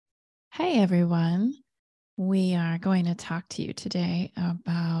Hey everyone. We are going to talk to you today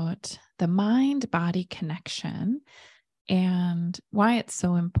about the mind body connection and why it's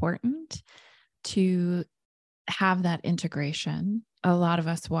so important to have that integration. A lot of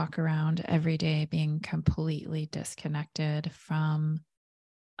us walk around every day being completely disconnected from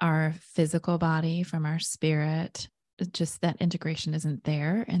our physical body, from our spirit. Just that integration isn't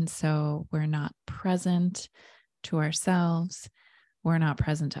there. And so we're not present to ourselves. We're not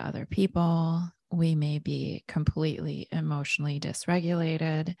present to other people. We may be completely emotionally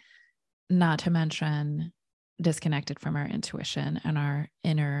dysregulated, not to mention disconnected from our intuition and our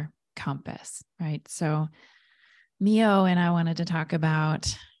inner compass, right? So, Mio and I wanted to talk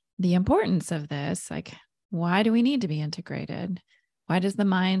about the importance of this. Like, why do we need to be integrated? Why does the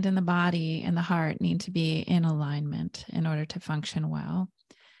mind and the body and the heart need to be in alignment in order to function well?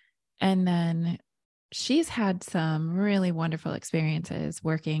 And then she's had some really wonderful experiences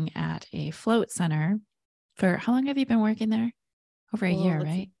working at a float center for how long have you been working there? Over a Well, year,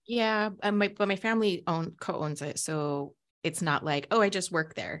 right? yeah, my family co-owns it, so it's not like, oh, I just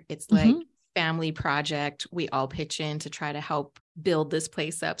work there. It's like Mm-hmm. family project. We all pitch in to try to help build this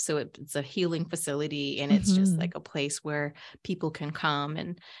place up. So it's a healing facility, and it's just Mm-hmm. like a place where people can come.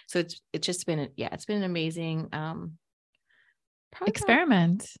 And so it's just been it's been an amazing. Probably about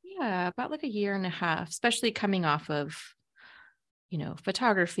Experiment. about like a year and a half, especially coming off of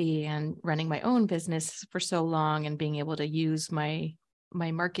photography and running my own business for so long and being able to use my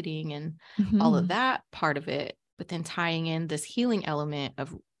marketing and all of Mm-hmm. that part of it, but then tying in this healing element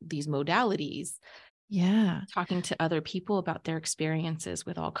of these modalities, Yeah. talking to other people about their experiences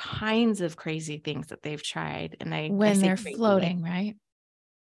with all kinds of crazy things that they've tried. And I When say they're crazy, like floating, right?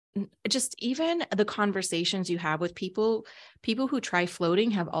 just even the conversations you have with people who try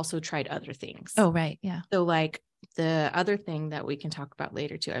floating have also tried other things. Oh, right. Yeah. So like the other thing that we can talk about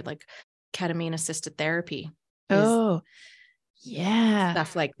later too, I'd like ketamine assisted therapy is Oh, yeah.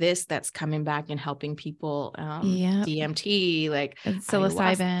 stuff like this that's coming back and helping people. Yep. DMT, like And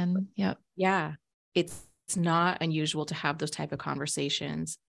ayahuasca. psilocybin. Yep. Yeah. It's not unusual to have those type of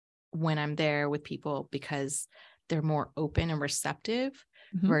conversations when I'm there with people because they're more open and receptive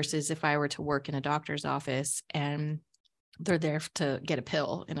Mm-hmm. versus if I were to work in a doctor's office and they're there to get a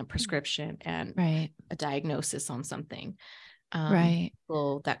pill and a prescription and Right. a diagnosis on something. Right.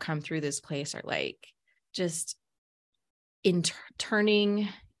 People that come through this place are like just turning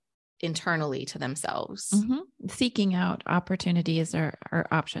internally to themselves. Mm-hmm. Seeking out opportunities or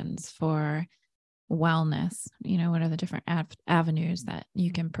options for wellness. What are the different avenues that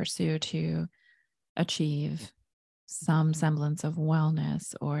you can pursue to achieve some semblance of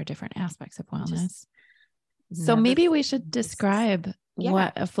wellness or different aspects of Just wellness? So never maybe we feel should this. describe Yeah.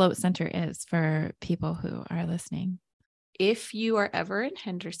 what a float center is for people who are listening. If you are ever in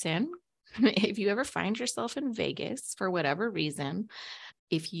Henderson, if you ever find yourself in Vegas for whatever reason,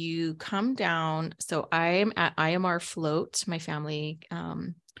 if you come down, so I'm at IMR Float. My family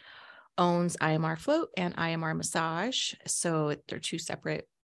owns IMR Float and IMR Massage. So they're two separate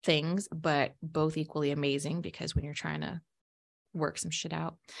things, but both equally amazing because when you're trying to work some shit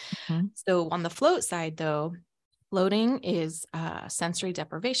out. Mhm. So on the float side, though, floating is sensory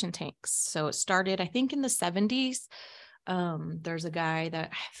deprivation tanks. So it started, I think, in the 70s. There's a guy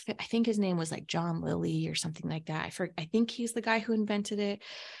that I think his name was like John Lilly or something like that. I think he's the guy who invented it.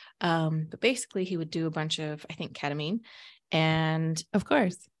 But basically, he would do a bunch of, I think, ketamine, and Of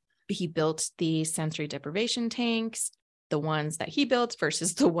course. he built the sensory deprivation tanks. The ones that he built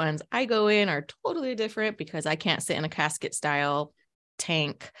versus the ones I go in are totally different because I can't sit in a casket style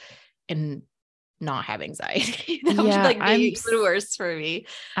tank and not have anxiety. That would Yeah, like be even worse for me.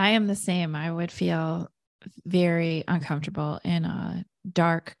 I am the same. I would feel very uncomfortable in a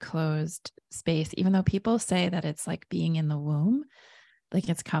dark, closed space, even though people say that it's like being in the womb, like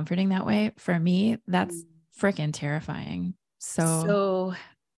it's comforting that way. For me, that's freaking terrifying. So, So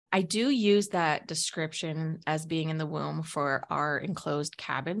I do use that description as being in the womb for our enclosed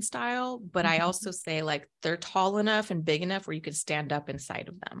cabin style, but I mhm, also say like they're tall enough and big enough where you could stand up inside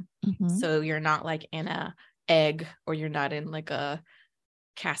of them. mhm. So you're not like in a egg or you're not in like a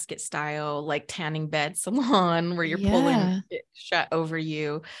casket style, like tanning bed salon where you're pulling Yeah. it shut over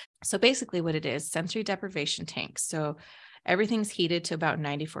you. So basically what it is, sensory deprivation tanks. So everything's heated to about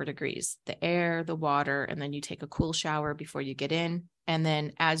 94 degrees, the air, the water, and then you take a cool shower before you get in. And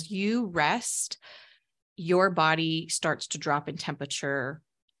then as you rest, your body starts to drop in temperature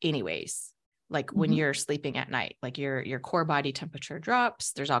anyways. Like when Mhm. you're sleeping at night, like your core body temperature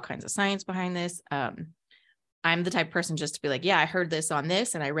drops. There's all kinds of science behind this. I'm the type of person just to be like, yeah, I heard this on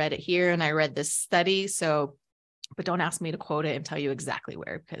this and I read it here and I read this study. So but don't ask me to quote it and tell you exactly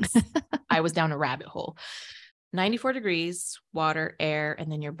where, because I was down a rabbit hole. 94 degrees, water, air,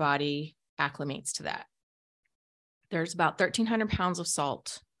 and then your body acclimates to that. There's about 1,300 pounds of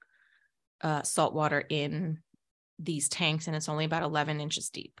salt water in these tanks, and it's only about 11 inches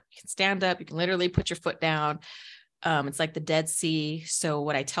deep. You can stand up, you can literally put your foot down. It's like the Dead Sea. So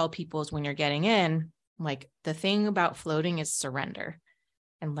what I tell people is when you're getting in, like, the thing about floating is surrender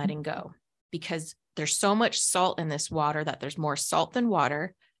and letting go, because there's so much salt in this water that there's more salt than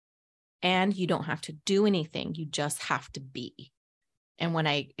water, and you don't have to do anything. You just have to be. And when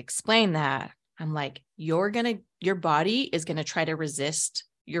I explain that, I'm like, your body is going to try to resist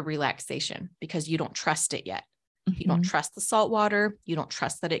your relaxation because you don't trust it yet. You don't trust the salt water. You don't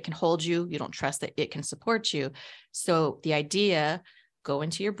trust that it can hold you. You don't trust that it can support you. So the idea, go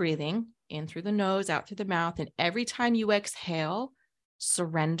into your breathing, in through the nose, out through the mouth. And every time you exhale,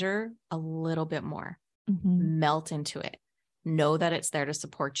 surrender a little bit more, melt into it. Know that it's there to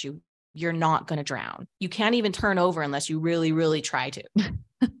support you. You're not going to drown. You can't even turn over unless you really, really try to.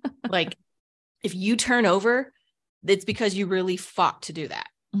 Like, if you turn over, it's because you really fought to do that.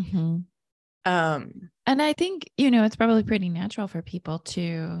 And I think, it's probably pretty natural for people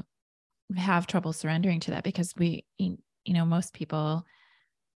to have trouble surrendering to that, because most people,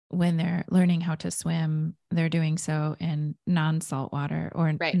 when they're learning how to swim, they're doing so in non-salt water,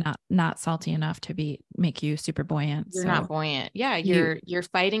 or not salty enough to make you super buoyant. You're not buoyant. Yeah. You're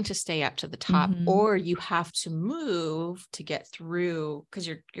fighting to stay up to the top, or you have to move to get through because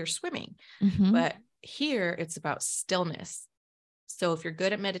you're swimming. But here it's about stillness. So if you're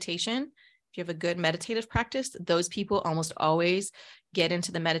good at meditation, if you have a good meditative practice, those people almost always get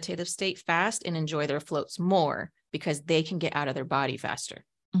into the meditative state fast and enjoy their floats more because they can get out of their body faster.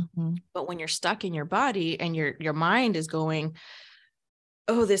 But when you're stuck in your body and your mind is going,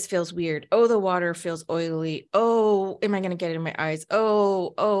 oh, this feels weird. Oh, the water feels oily. Oh, am I going to get it in my eyes?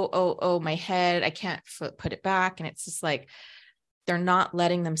 Oh, my head, I can't put it back. And it's just like, they're not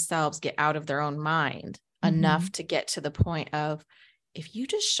letting themselves get out of their own mind enough to get to the point of, if you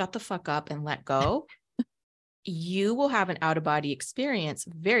just shut the fuck up and let go, you will have an out-of-body experience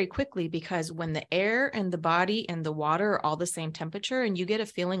very quickly, because when the air and the body and the water are all the same temperature and you get a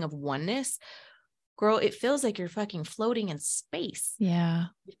feeling of oneness, girl, it feels like you're fucking floating in space. Yeah.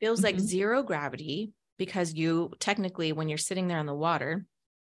 It feels like zero gravity, because you technically, when you're sitting there in the water,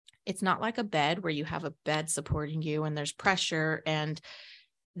 it's not like a bed where you have a bed supporting you and there's pressure and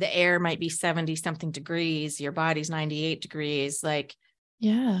the air might be 70 something degrees, your body's 98 degrees. Like,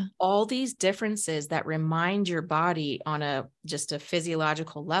 yeah, all these differences that remind your body on just a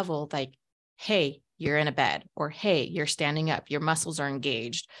physiological level, like, hey, you're in a bed, or hey, you're standing up, your muscles are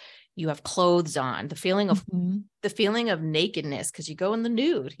engaged, you have clothes on, the feeling of nakedness, because you go in the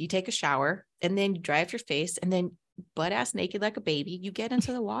nude, you take a shower and then you dry off your face, and then butt ass naked like a baby, you get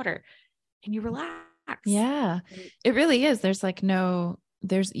into the water and you relax. Yeah, it really is. There's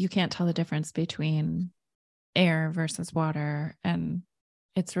you can't tell the difference between air versus water. And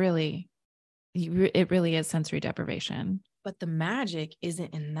it really is sensory deprivation. But the magic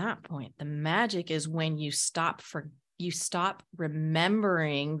isn't in that point. The magic is when you stop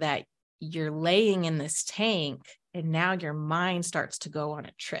remembering that you're laying in this tank, and now your mind starts to go on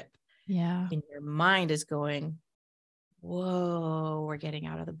a trip. Yeah. And your mind is going, whoa, we're getting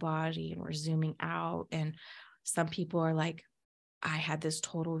out of the body and we're zooming out. And some people are like, I had this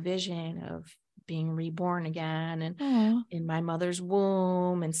total vision of being reborn again and in my mother's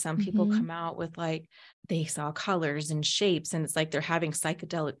womb. And some people come out with like, they saw colors and shapes, and it's like they're having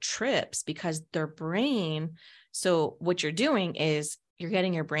psychedelic trips because their brain. So what you're doing is you're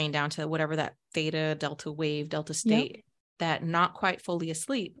getting your brain down to whatever that theta, delta wave, delta state, that not quite fully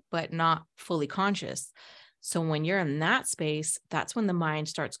asleep, but not fully conscious. So when you're in that space, that's when the mind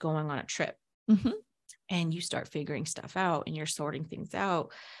starts going on a trip. And you start figuring stuff out and you're sorting things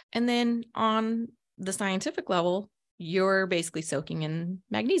out. And then on the scientific level, you're basically soaking in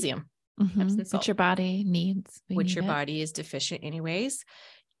magnesium, which your body needs, which your body is deficient anyways.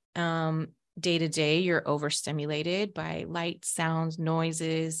 Day to day, you're overstimulated by light, sounds,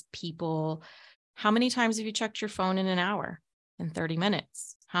 noises, people. How many times have you checked your phone in an hour, in 30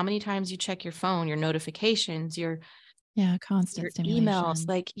 minutes? How many times you check your phone, your notifications, your constant stimulation.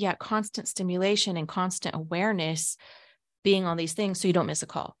 Emails, constant stimulation and constant awareness being on these things. So you don't miss a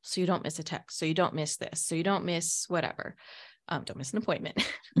call. So you don't miss a text. So you don't miss this. So you don't miss whatever. Don't miss an appointment.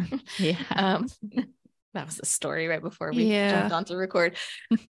 That was a story right before we jumped on to record.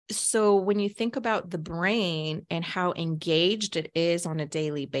 So when you think about the brain and how engaged it is on a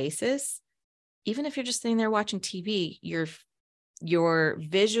daily basis, even if you're just sitting there watching TV, you're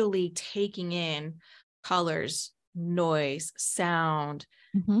visually taking in colors, noise, sound.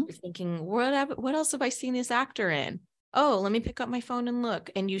 Mm-hmm. You're thinking, what else have I seen this actor in? Oh, let me pick up my phone and look.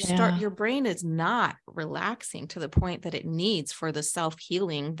 And your brain is not relaxing to the point that it needs for the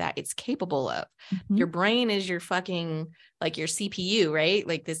self-healing that it's capable of. Mm-hmm. Your brain is your fucking, like your CPU, right?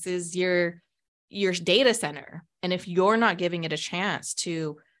 Like this is your data center. And if you're not giving it a chance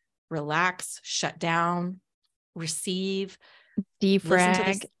to relax, shut down, receive,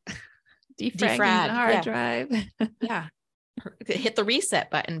 Defrag, defragging the hard drive. Yeah. Hit the reset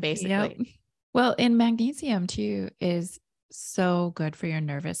button, basically. Yep. Well, and magnesium too is so good for your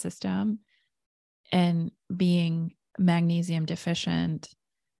nervous system, and being magnesium deficient,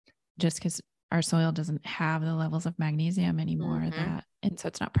 just because our soil doesn't have the levels of magnesium anymore, and so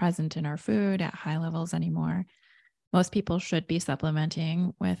it's not present in our food at high levels anymore. Most people should be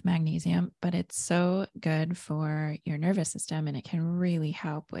supplementing with magnesium, but it's so good for your nervous system, and it can really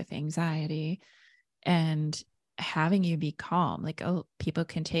help with anxiety and having you be calm. Like, people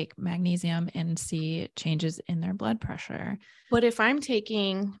can take magnesium and see changes in their blood pressure. But if I'm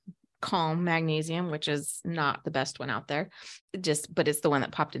taking Calm magnesium, which is not the best one out there, but it's the one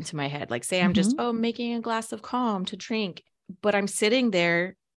that popped into my head. Like, say I'm just, making a glass of Calm to drink, but I'm sitting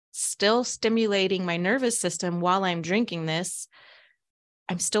there still stimulating my nervous system while I'm drinking this.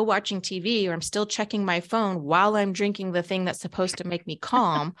 I'm still watching TV, or I'm still checking my phone while I'm drinking the thing that's supposed to make me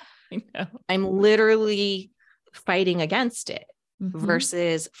calm. I know. I'm literally fighting against it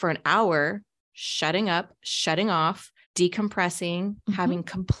versus for an hour, shutting up, shutting off, decompressing, having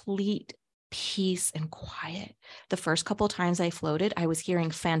complete peace and quiet. The first couple of times I floated, I was hearing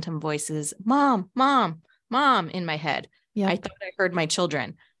phantom voices, mom, mom, mom in my head. Yep. I thought I heard my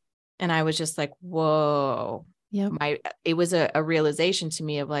children. And I was just like, whoa. Yep. It was a realization to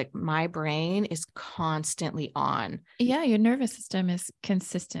me of like, my brain is constantly on. Yeah. Your nervous system is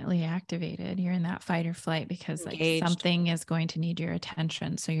consistently activated. You're in that fight or flight because like something is going to need your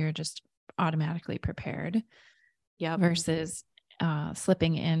attention. So you're just automatically prepared. Yeah. Versus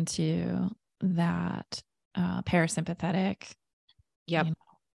slipping into that parasympathetic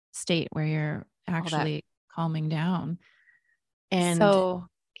state where you're actually calming down. And so,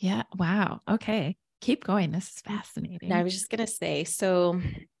 yeah. Wow. Okay. Keep going. This is fascinating. I was just going to say, so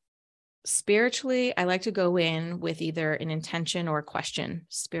spiritually, I like to go in with either an intention or a question.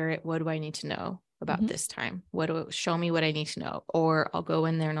 Spirit, what do I need to know about this time? Show me what I need to know. Or I'll go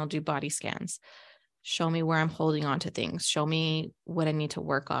in there and I'll do body scans. Show me where I'm holding on to things. Show me what I need to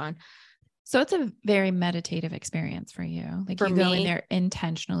work on. So it's a very meditative experience for you. Like, you go in there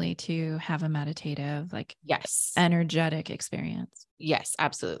intentionally to have a meditative, like, energetic experience. Yes,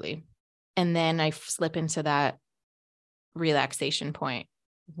 absolutely. And then I slip into that relaxation point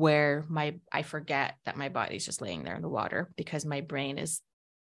where I forget that my body's just laying there in the water because my brain is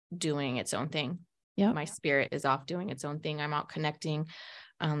doing its own thing. Yeah. My spirit is off doing its own thing. I'm out connecting.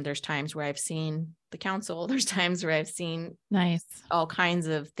 There's times where I've seen the council. There's times where I've seen all kinds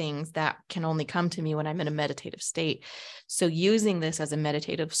of things that can only come to me when I'm in a meditative state. So using this as a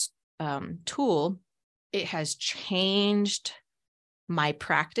meditative tool, it has changed my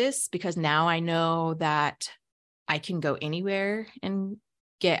practice because now I know that I can go anywhere and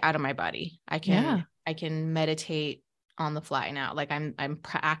get out of my body. I can meditate on the fly now. Like I'm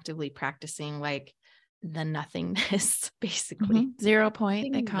actively practicing like the nothingness, basically. 0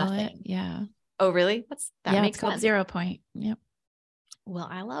 point, they call it. Yeah. Oh, really? That makes it's called sense. 0 point. Yep. Well,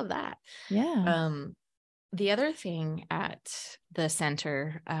 I love that. Yeah. The other thing at the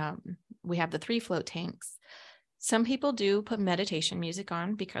center, we have the 3 float tanks. Some people do put meditation music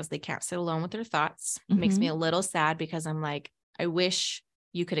on because they can't sit alone with their thoughts. It makes me a little sad because I'm like, I wish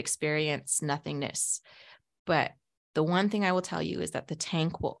you could experience nothingness. But the one thing I will tell you is that the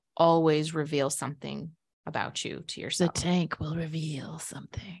tank will always reveal something about you to yourself. The tank will reveal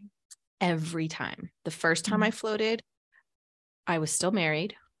something. Every time. The first time I floated, I was still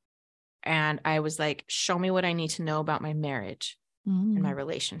married. And I was like, show me what I need to know about my marriage and my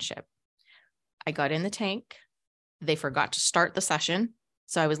relationship. I got in the tank. They forgot to start the session.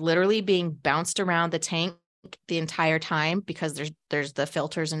 So I was literally being bounced around the tank the entire time because there's the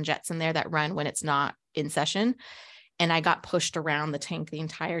filters and jets in there that run when it's not in session. And I got pushed around the tank the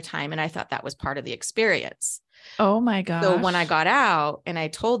entire time. And I thought that was part of the experience. Oh my gosh. So when I got out and I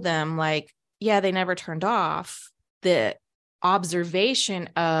told them like, yeah, they never turned off, the observation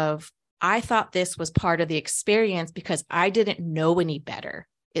of, I thought this was part of the experience because I didn't know any better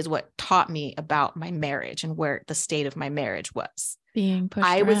is what taught me about my marriage and where the state of my marriage was. Being pushed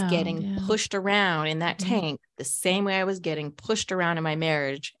around. I was getting pushed around in that tank the same way I was getting pushed around in my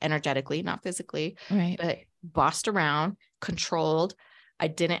marriage, energetically, not physically, but bossed around, controlled. I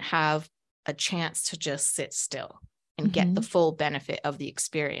didn't have a chance to just sit still and get the full benefit of the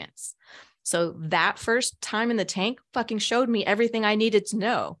experience. So that first time in the tank fucking showed me everything I needed to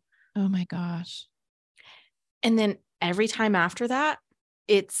know. Oh my gosh. And then every time after that,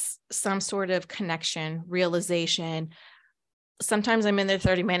 it's some sort of connection, realization. Sometimes I'm in there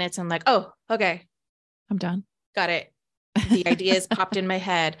 30 minutes and like, oh, okay, I'm done. Got it. The ideas popped in my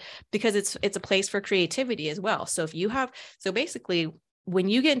head, because it's a place for creativity as well. So basically when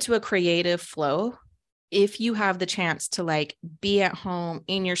you get into a creative flow, if you have the chance to like be at home,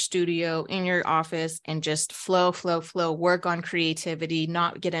 in your studio, in your office, and just flow, work on creativity,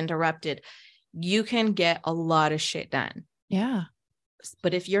 not get interrupted, you can get a lot of shit done. Yeah.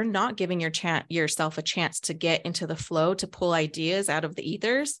 But if you're not giving yourself a chance to get into the flow, to pull ideas out of the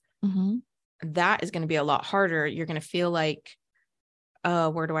ethers, that is going to be a lot harder. You're going to feel like,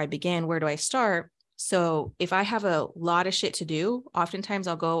 where do I begin? Where do I start? So if I have a lot of shit to do, oftentimes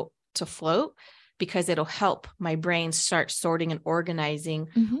I'll go to float, because it'll help my brain start sorting and organizing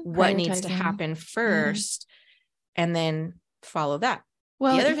what needs to happen first, and then follow that.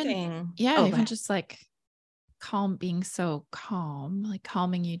 Well, the other thing, even just like being so calm, like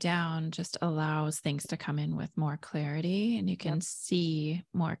calming you down just allows things to come in with more clarity, and you can see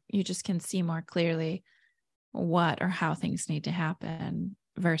more, you just can see more clearly what or how things need to happen,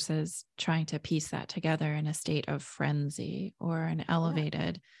 versus trying to piece that together in a state of frenzy or an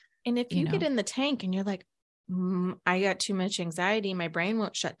elevated. And if you get in the tank and you're like, I got too much anxiety, my brain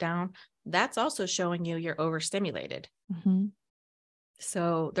won't shut down, that's also showing you're overstimulated.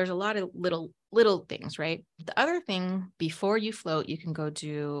 So there's a lot of little things, right? The other thing, before you float, you can go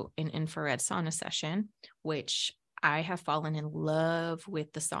do an infrared sauna session, which I have fallen in love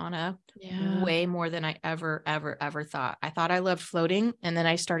with the sauna way more than I ever thought. I thought I loved floating, and then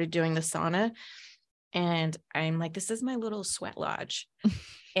I started doing the sauna, and I'm like, this is my little sweat lodge.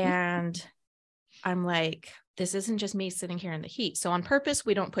 And I'm like, this isn't just me sitting here in the heat. So on purpose,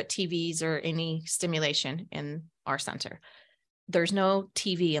 we don't put TVs or any stimulation in our center. There's no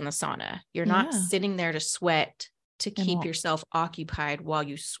TV in the sauna. You're not sitting there to sweat, to keep yourself occupied while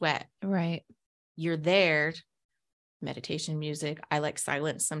you sweat. Right. You're there, meditation music. I like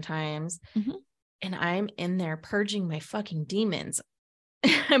silence sometimes. And I'm in there purging my fucking demons.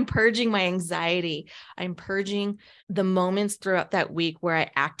 I'm purging my anxiety. I'm purging the moments throughout that week where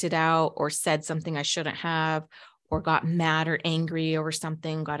I acted out or said something I shouldn't have, or got mad or angry over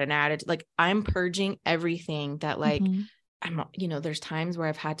something, got an attitude. Like, I'm purging everything that, like, there's times where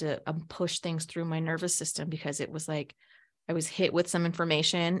I've had to push things through my nervous system, because it was like, I was hit with some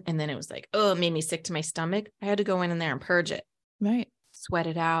information, and then it was like, oh, it made me sick to my stomach. I had to go in there and purge it. Right. Sweat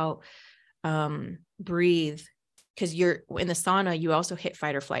it out, breathe. Because you're in the sauna, you also hit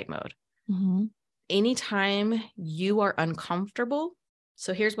fight or flight mode. Anytime you are uncomfortable.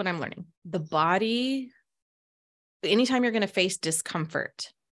 So here's what I'm learning. The body, anytime you're going to face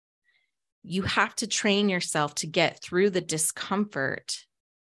discomfort, you have to train yourself to get through the discomfort,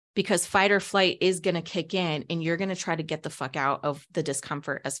 because fight or flight is going to kick in, and you're going to try to get the fuck out of the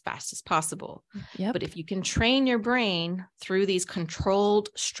discomfort as fast as possible. But if you can train your brain through these controlled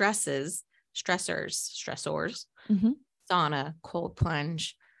stressors, sauna, cold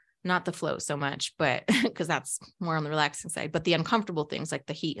plunge, not the float so much, but because that's more on the relaxing side, but the uncomfortable things like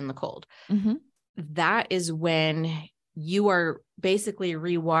the heat and the cold, that is when you are basically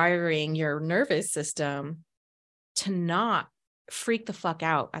rewiring your nervous system to not freak the fuck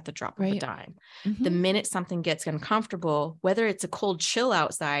out at the drop of a dime. The minute something gets uncomfortable, whether it's a cold chill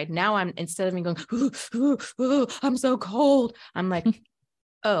outside, now I'm, instead of me going, ooh, I'm so cold, I'm like,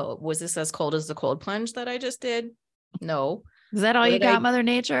 oh, was this as cold as the cold plunge that I just did? No. Is that all you got, Mother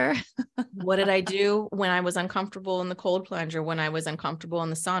Nature? What did I do when I was uncomfortable in the cold plunge, or when I was uncomfortable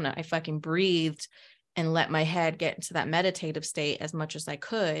in the sauna? I fucking breathed and let my head get into that meditative state as much as I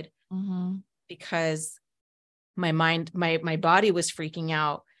could, because my mind, my body was freaking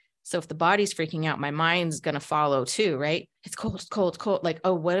out. So if the body's freaking out, my mind's going to follow too, right? It's cold, it's cold, it's cold. Like,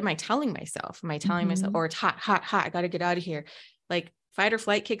 oh, what am I telling myself? Am I telling myself, or it's hot, hot, hot, I got to get out of here. Like, fight or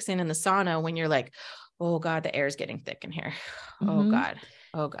flight kicks in the sauna when you're like, oh God, the air is getting thick in here. Oh God.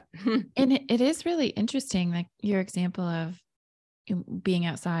 Oh God. And it is really interesting, like your example of being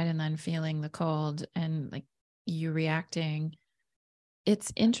outside and then feeling the cold and like you reacting.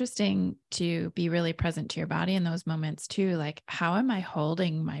 It's interesting to be really present to your body in those moments too. Like, how am I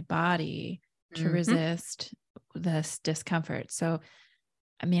holding my body to resist this discomfort? So,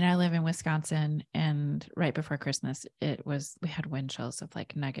 I mean, I live in Wisconsin, and right before Christmas, we had wind chills of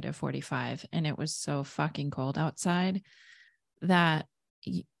like -45, and it was so fucking cold outside that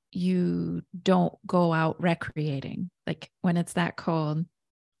you don't go out recreating. Like, when it's that cold,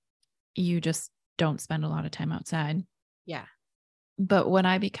 you just don't spend a lot of time outside. Yeah. But what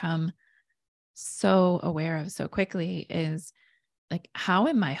I become so aware of so quickly is like, how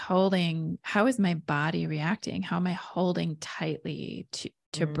is my body reacting? How am I holding tightly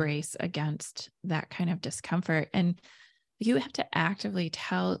to brace against that kind of discomfort? And you have to actively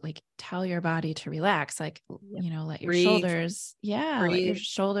tell your body to relax, like, Yep. let your Breathe. shoulders, let your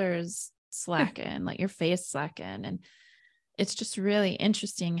shoulders slacken, let your face slacken. And it's just really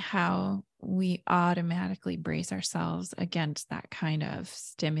interesting how we automatically brace ourselves against that kind of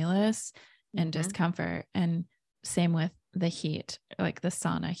stimulus and discomfort. And same with the heat, like the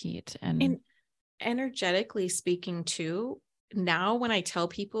sauna heat. And energetically speaking too, now when I tell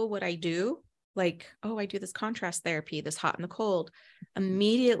people what I do, like, oh, I do this contrast therapy, this hot and the cold,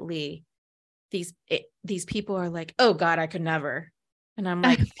 immediately these people are like, oh God, I could never. And I'm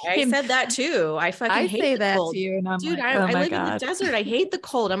like, I said that too. I fucking hate the cold. Too, and I'm dude, like, oh I my live God. in the desert. I hate the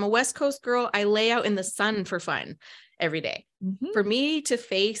cold. I'm a West Coast girl. I lay out in the sun for fun every day. For me to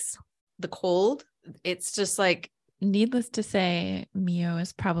face the cold, it's just like, needless to say, Mio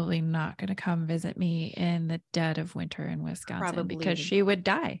is probably not going to come visit me in the dead of winter in Wisconsin because she would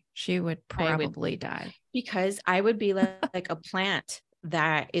die. She would probably die. Because I would be like a plant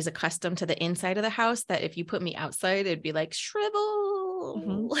that is accustomed to the inside of the house, that if you put me outside, it'd be like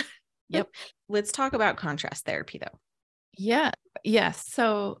shrivel. Yep. Let's talk about contrast therapy though. Yeah. Yes.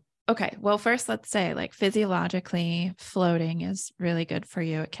 So, okay. Well, first let's say, like, physiologically, floating is really good for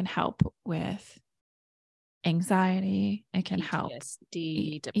you. It can help with anxiety. It can help.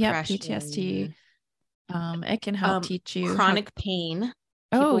 PTSD, depression. Yeah. PTSD. It can help teach you chronic pain.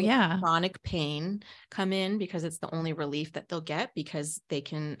 People with chronic pain come in because it's the only relief that they'll get, because they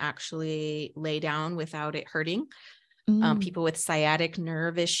can actually lay down without it hurting. People with sciatic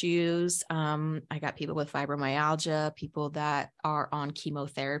nerve issues. I got people with fibromyalgia, people that are on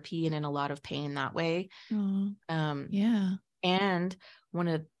chemotherapy and in a lot of pain that way. Yeah. And one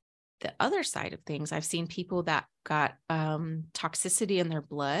of the other side of things, I've seen people that got toxicity in their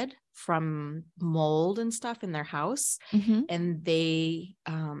blood from mold and stuff in their house. And they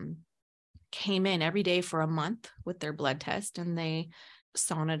came in every day for a month with their blood test, and they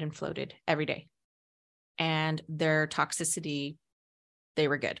saunaed and floated every day. And their toxicity, they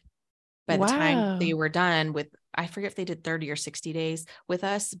were good. By the time they were done with, I forget if they did 30 or 60 days with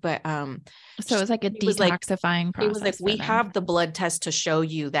us, but so it was like a detoxifying process. It was like, we have the blood test to show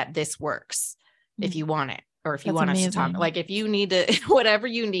you that this works if you want it, or if you want us to talk, like if you need to, whatever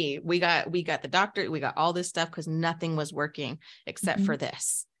you need, we got the doctor, we got all this stuff, because nothing was working except for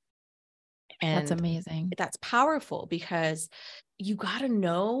this. And that's amazing. That's powerful, because you got to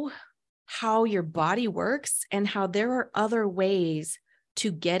know how your body works and how there are other ways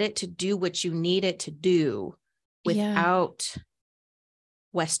to get it to do what you need it to do without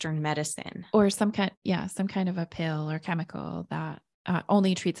Western medicine, or some kind of a pill or chemical that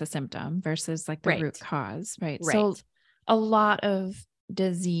only treats a symptom versus like the root cause. Right. So a lot of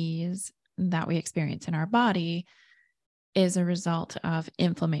disease that we experience in our body is a result of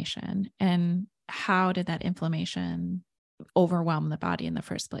inflammation. And how did that inflammation overwhelm the body in the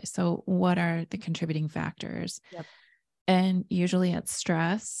first place? So what are the contributing factors? And usually it's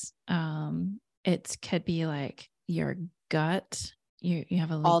stress. It could be like your gut. You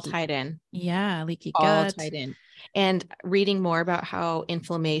have a leaky, all tied in. Yeah. Leaky all gut. Tied in. And reading more about how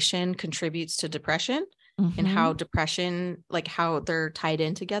inflammation contributes to depression and how depression, like how they're tied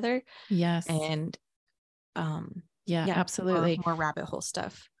in together. Yes. And absolutely. More rabbit hole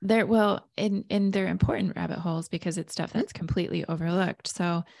stuff. And they're important rabbit holes, because it's stuff that's completely overlooked.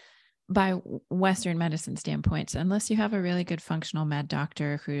 So by Western medicine standpoints, unless you have a really good functional med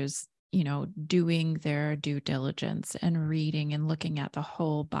doctor who's, doing their due diligence and reading and looking at the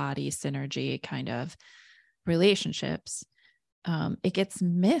whole body synergy kind of relationships, it gets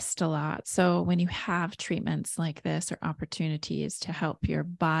missed a lot. So when you have treatments like this or opportunities to help your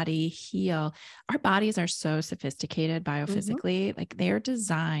body heal, our bodies are so sophisticated biophysically, like they're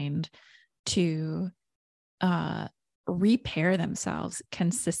designed to repair themselves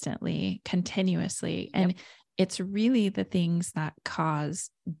consistently, continuously. And it's really the things that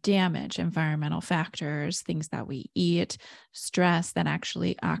cause damage, environmental factors, things that we eat, stress, that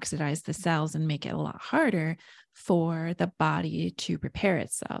actually oxidize the cells and make it a lot harder for the body to repair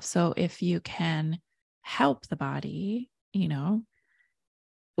itself. So if you can help the body,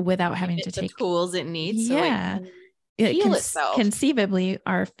 without having to take the tools it needs, heal itself. Conceivably,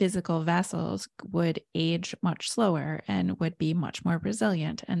 our physical vessels would age much slower and would be much more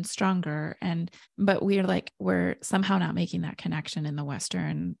resilient and stronger. But we're somehow not making that connection in the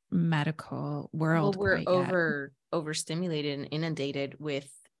Western medical world. Well, we're overstimulated and inundated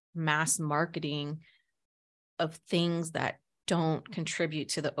with mass marketing of things that don't contribute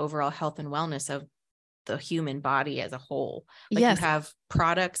to the overall health and wellness of the human body as a whole. Like Yes. you have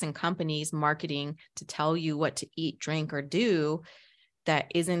products and companies marketing to tell you what to eat, drink, or do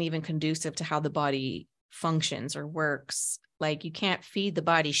that isn't even conducive to how the body functions or works. Like you can't feed the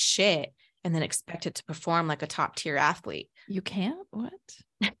body shit and then expect it to perform like a top tier athlete. You can't? What?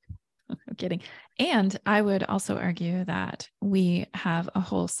 I'm kidding. And I would also argue that we have a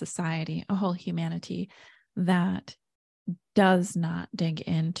whole society, a whole humanity that does not dig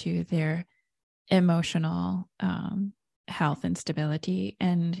into their emotional health and stability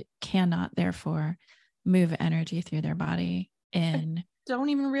and cannot therefore move energy through their body in Don't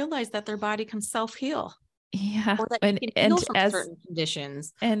even realize that their body can self-heal. Yeah. Or that and heal from certain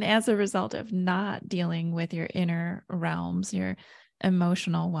conditions. And as a result of not dealing with your inner realms, your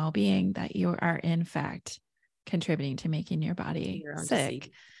emotional well-being, that you are in fact contributing to making your body sick. Disease.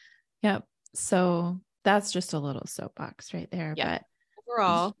 Yep. So that's just a little soapbox right there. Yeah. But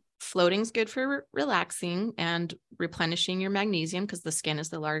overall, floating's good for relaxing and replenishing your magnesium because the skin is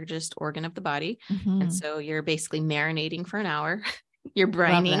the largest organ of the body. Mm-hmm. And so you're basically marinating for an hour. You're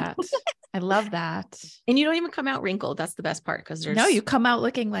brining. I love that. And you don't even come out wrinkled. That's the best part because you come out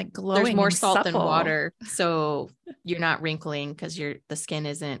looking like glowing. There's more salt supple. than water. So you're not wrinkling because the skin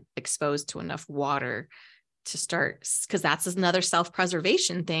isn't exposed to enough water to start, because that's another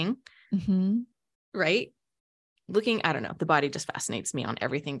self-preservation thing. Mm-hmm. Right? I don't know. The body just fascinates me on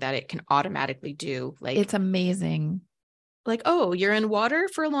everything that it can automatically do. Like it's amazing. Like, oh, you're in water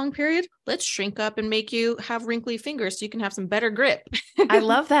for a long period. Let's shrink up and make you have wrinkly fingers so you can have some better grip. I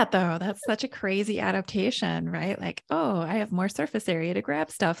love that though. That's such a crazy adaptation, right? Like, oh, I have more surface area to grab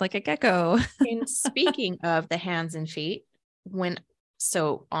stuff like a gecko. And speaking of the hands and feet,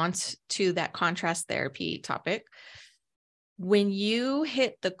 on to that contrast therapy topic, when you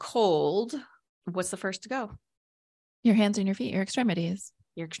hit the cold, what's the first to go? Your hands and your feet, your extremities.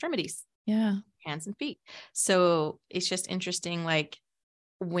 Your extremities. Yeah. Hands and feet. So it's just interesting, like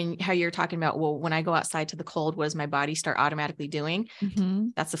how you're talking about, well, when I go outside to the cold, what does my body start automatically doing? Mm-hmm.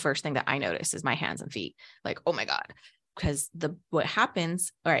 That's the first thing that I notice is my hands and feet. Like, oh my God, because what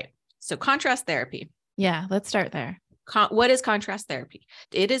happens. All right. So contrast therapy. Yeah. Let's start there. What is contrast therapy?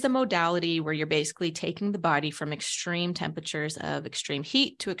 It is a modality where you're basically taking the body from extreme temperatures of extreme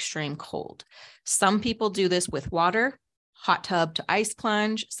heat to extreme cold. Some people do this with water. Hot tub to ice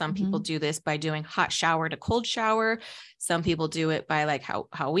plunge. Some people do this by doing hot shower to cold shower. Some people do it by like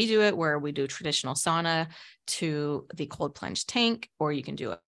how we do it, where we do traditional sauna to the cold plunge tank, or you can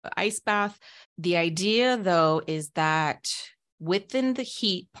do an ice bath. The idea though, is that within the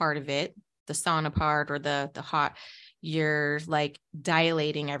heat part of it, the sauna part or the hot, you're like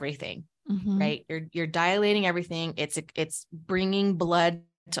dilating everything, right? You're dilating everything. It's bringing blood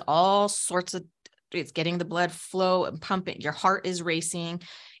to all sorts of, it's getting the blood flow and pumping. Your heart is racing.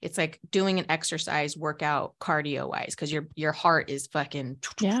 It's like doing an exercise workout cardio wise, because your heart is fucking,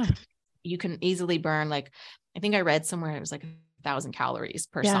 yeah. You can easily burn, like, I think I read somewhere it was like 1,000 calories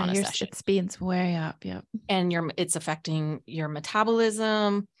per sauna session. It speeds way up. Yep. And it's affecting your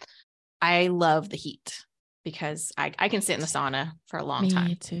metabolism. I love the heat because I can sit in the sauna for a long time.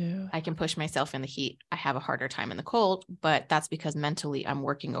 Me too. I can push myself in the heat. I have a harder time in the cold, but that's because mentally I'm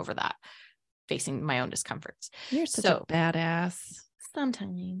working over that, facing my own discomforts. You're such a badass.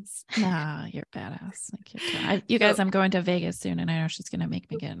 Sometimes. Nah, you're badass. Like you guys, I'm going to Vegas soon, and I know she's gonna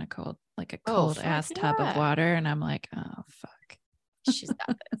make me get in a cold ass tub of water, and I'm like, oh fuck, she's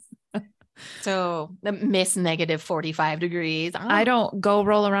got this. So the miss negative 45 degrees. I don't go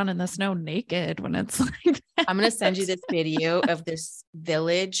roll around in the snow naked when it's like that. I'm gonna send you this video of this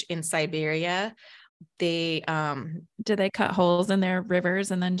village in Siberia. They do they cut holes in their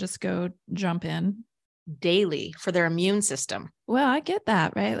rivers and then just go jump in daily for their immune system? Well, I get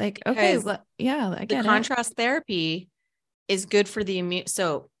that, right? Like, okay, yeah, I get the contrast therapy is good for the immune.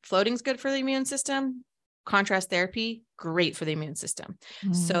 So floating's good for the immune system. Contrast therapy, great for the immune system.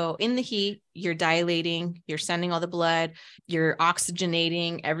 So in the heat, you're dilating, you're sending all the blood, you're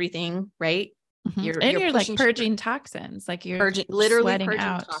oxygenating everything, right? You're like purging toxins, like you're literally purging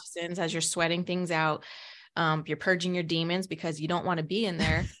toxins as you're sweating things out. You're purging your demons because you don't want to be in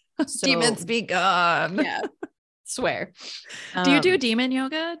there. So, demons be gone. Yeah, swear. Do you do demon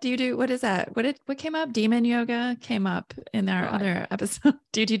yoga? Do you do, what is that? What came up? Demon yoga came up in our other episode.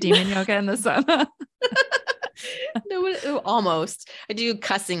 Do you do demon yoga in the sauna? No, almost. I do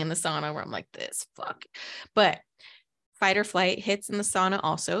cussing in the sauna where I'm like this, fuck. But fight or flight hits in the sauna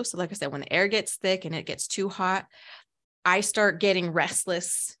also. So like I said, when the air gets thick and it gets too hot, I start getting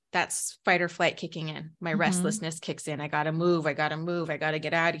restless that's fight or flight kicking in. My restlessness kicks in. I got to move. I got to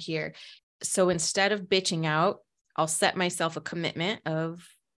get out of here. So instead of bitching out, I'll set myself a commitment of,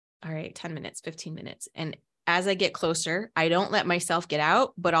 all right, 10 minutes, 15 minutes. And as I get closer, I don't let myself get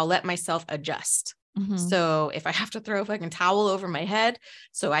out, but I'll let myself adjust. So if I have to throw a fucking towel over my head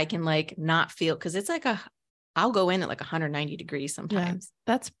so I can like not feel, cause it's like I'll go in at like 190 degrees sometimes.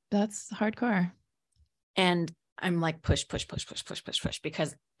 Yeah, that's hardcore. And I'm like, push,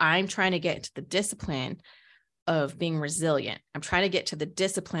 because I'm trying to get into the discipline of being resilient. I'm trying to get to the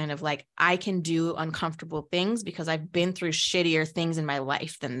discipline of like, I can do uncomfortable things because I've been through shittier things in my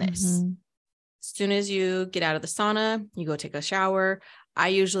life than this. As soon as you get out of the sauna, you go take a shower. I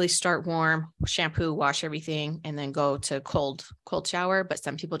usually start warm, shampoo, wash everything, and then go to cold shower. But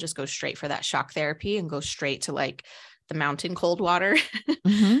some people just go straight for that shock therapy and go straight to like the mountain cold water.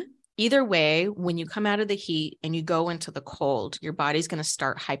 Either way, when you come out of the heat and you go into the cold, your body's going to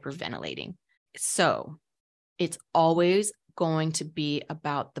start hyperventilating. So it's always going to be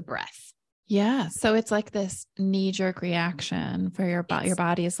about the breath. Yeah. So it's like this knee-jerk reaction for your body. Your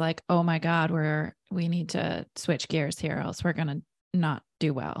body is like, oh my God, we need to switch gears here, else we're going to not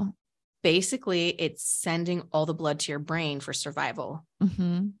do well. Basically, it's sending all the blood to your brain for survival.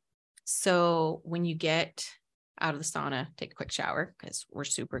 So when you get out of the sauna, take a quick shower, because we're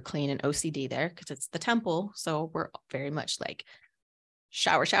super clean and OCD there because it's the temple. So we're very much like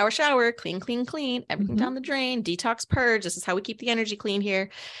shower, clean, everything down the drain, detox, purge. This is how we keep the energy clean here.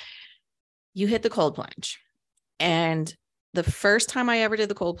 You hit the cold plunge. And the first time I ever did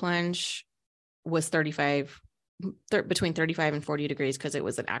the cold plunge was between 35 and 40 degrees because it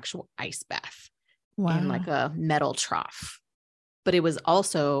was an actual ice bath in like a metal trough. But it was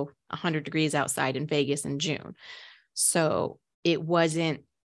also 100 degrees outside in Vegas in June. So it wasn't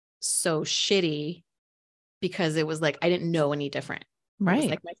so shitty because it was like, I didn't know any different. Right. It was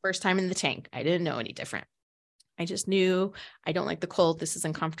like my first time in the tank. I didn't know any different. I just knew I don't like the cold. This is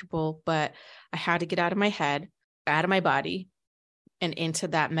uncomfortable, but I had to get out of my head, out of my body, and into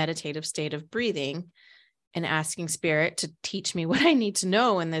that meditative state of breathing and asking spirit to teach me what I need to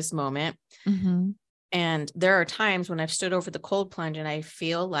know in this moment. And there are times when I've stood over the cold plunge and I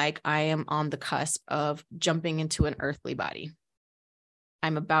feel like I am on the cusp of jumping into an earthly body.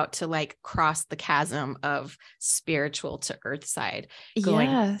 I'm about to like cross the chasm of spiritual to earth side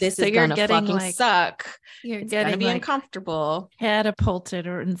going, this is going to fucking like, suck. It's going to be like uncomfortable. Catapulted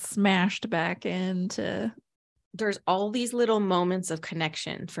and smashed back into. There's all these little moments of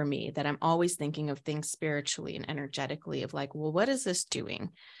connection for me that I'm always thinking of things spiritually and energetically of like, well, what is this doing?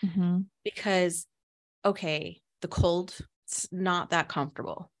 Because okay, the cold, it's not that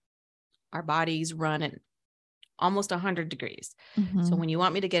comfortable. Our bodies run at almost 100 degrees. So when you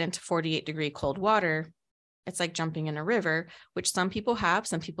want me to get into 48 degree cold water, it's like jumping in a river, which some people have.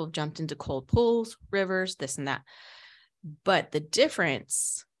 Some people have jumped into cold pools, rivers, this and that. But the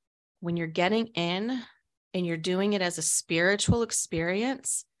difference when you're getting in and you're doing it as a spiritual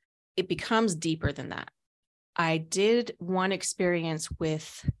experience, it becomes deeper than that. I did one experience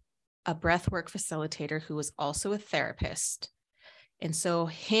with a breathwork facilitator who was also a therapist. And so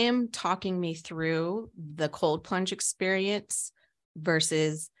him talking me through the cold plunge experience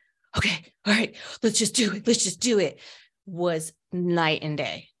versus, okay, all right, let's just do it was night and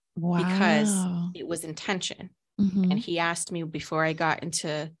day. Because it was intention. And he asked me before I got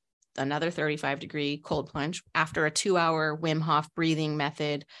into another 35 degree cold plunge after a 2-hour Wim Hof breathing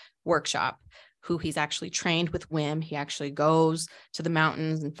method workshop, who he's actually trained with Wim. He actually goes to the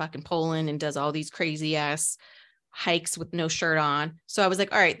mountains in fucking Poland and does all these crazy ass hikes with no shirt on. So I was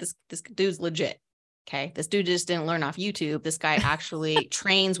like, all right, this dude's legit. Okay. This dude just didn't learn off YouTube. This guy actually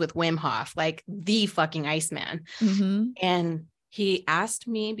trains with Wim Hof, like the fucking Iceman. And he asked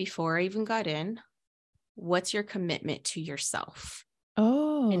me before I even got in, what's your commitment to yourself?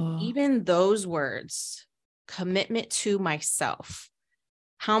 And even those words, commitment to myself.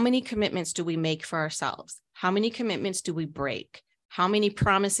 How many commitments do we make for ourselves? How many commitments do we break? How many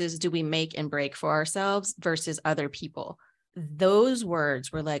promises do we make and break for ourselves versus other people? Those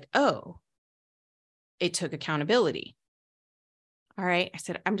words were like, oh, it took accountability. All right. I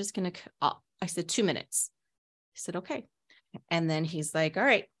said, I said 2 minutes. He said, okay. And then he's like, all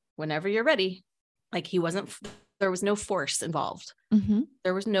right, whenever you're ready. Like there was no force involved.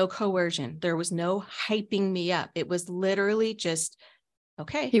 There was no coercion. There was no hyping me up. It was literally just,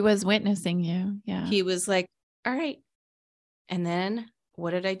 okay. He was witnessing you. Yeah. He was like, all right. And then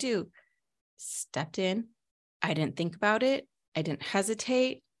what did I do? Stepped in. I didn't think about it. I didn't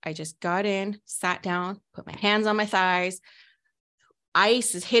hesitate. I just got in, sat down, put my hands on my thighs.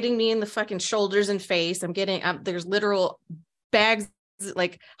 Ice is hitting me in the fucking shoulders and face. There's literal bags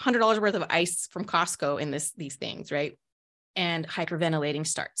like $100 worth of ice from Costco in these things, right? And hyperventilating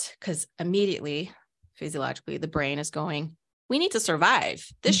starts because immediately, physiologically, the brain is going, we need to survive.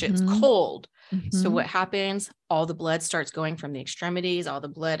 This shit's cold. So what happens? All the blood starts going from the extremities, all the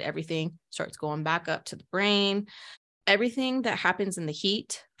blood, everything starts going back up to the brain. Everything that happens in the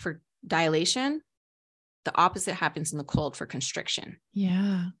heat for dilation, the opposite happens in the cold for constriction.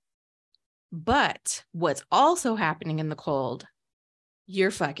 Yeah. But what's also happening in the cold, your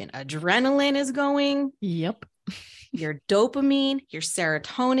fucking adrenaline is going. Yep. Your dopamine, your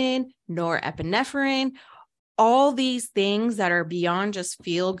serotonin, norepinephrine, all these things that are beyond just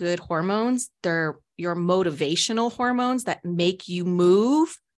feel good hormones. They're your motivational hormones that make you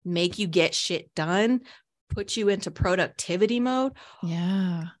move, make you get shit done, put you into productivity mode.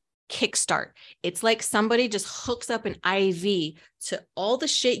 Yeah. Kickstart. It's like somebody just hooks up an IV to all the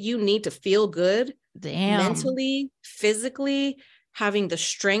shit you need to feel good. Damn. Mentally, physically, having the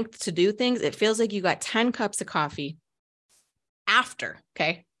strength to do things. It feels like you got 10 cups of coffee afterwards.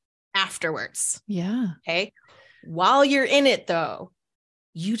 Yeah. Okay. While you're in it though,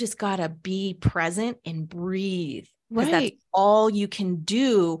 you just gotta be present and breathe. Because that's all you can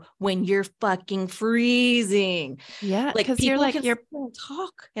do when you're fucking freezing. Yeah. Like Because people you're like, can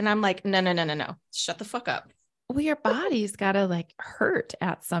talk. And I'm like, no. Shut the fuck up. well, your body's gotta like hurt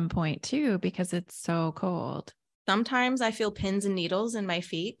at some point too, because it's so cold. Sometimes I feel pins and needles in my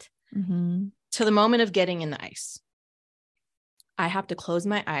feet Mm-hmm. to the moment of getting in the ice. I have to close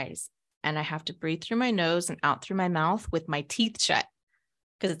my eyes and I have to breathe through my nose and out through my mouth with my teeth shut,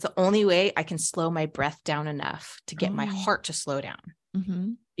 because it's the only way I can slow my breath down enough to get my heart to slow down.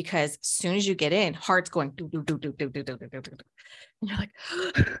 Mm-hmm. Because as soon as you get in, heart's going do, do, do, do, do, do, do, do, do, do. And you're like,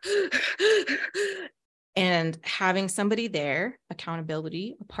 and having somebody there,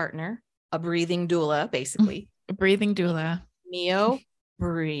 accountability, a partner, a breathing doula, basically. A breathing doula. Mio,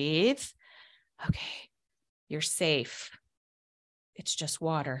 breathe. Okay, you're safe. It's just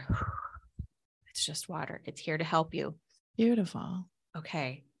water. It's just water. It's here to help you. Beautiful.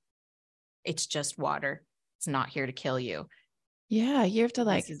 Okay. It's just water. It's not here to kill you. Yeah. You have to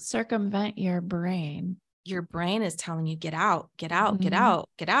like circumvent your brain. Your brain is telling you, get out, get out, get out,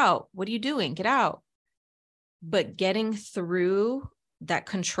 get out. What are you doing? Get out. But getting through that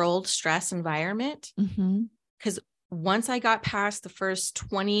controlled stress environment, because once I got past the first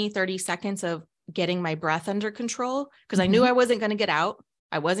 20, 30 seconds of getting my breath under control, because I knew I wasn't going to get out.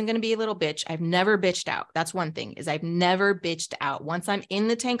 I wasn't going to be a little bitch. I've never bitched out. That's one thing, is I've never bitched out. Once I'm in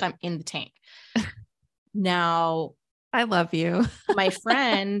the tank, I'm in the tank. Now, I love you. my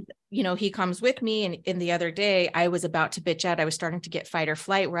friend, he comes with me. And in the other day, I was about to bitch out. I was starting to get fight or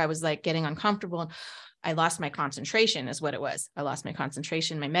flight, where I was like getting uncomfortable. And I lost my concentration is what it was. I lost my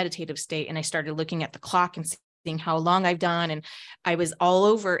concentration, my meditative state. And I started looking at the clock and seeing how long I've done. And I was all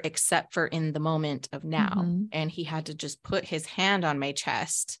over except for in the moment of now. And he had to just put his hand on my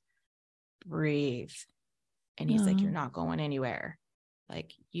chest, breathe. And he's like, you're not going anywhere.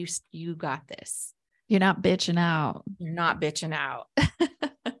 Like, you got this. You're not bitching out. You're not bitching out.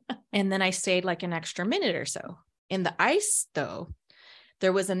 And then I stayed like an extra minute or so. In the ice though,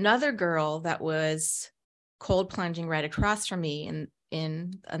 there was another girl that was cold plunging right across from me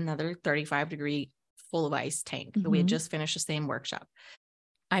in another 35-degree full of ice tank. We had just finished the same workshop.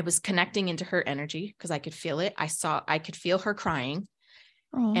 I was connecting into her energy because I could feel it. I could feel her crying.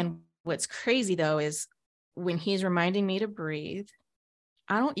 And what's crazy though, is when he's reminding me to breathe,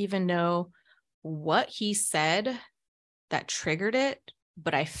 I don't even know what he said that triggered it,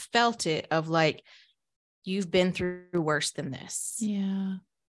 but I felt it of like, you've been through worse than this. Yeah.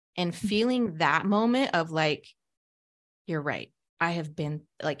 And feeling that moment of like, you're right. I have been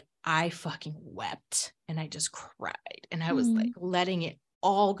like, I fucking wept and I just cried and I was like letting it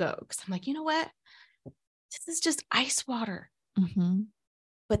all go. Cause I'm like, you know what? This is just ice water.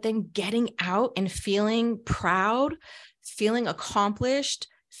 But then getting out and feeling proud, feeling accomplished,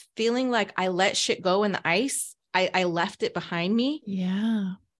 feeling like I let shit go in the ice. I left it behind me.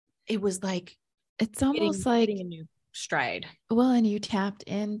 Yeah. It was like, it's almost like a new stride. Well, and you tapped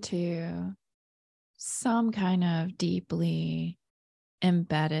into some kind of deeply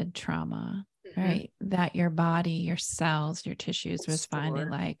embedded trauma, right? That your body, your cells, your tissues was finally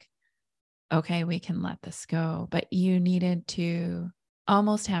like, okay, we can let this go. But you needed to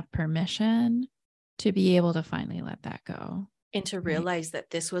almost have permission to be able to finally let that go. And to realize that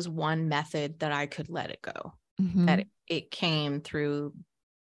this was one method that I could let it go. That it came through,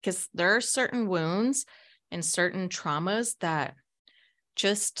 because there are certain wounds and certain traumas that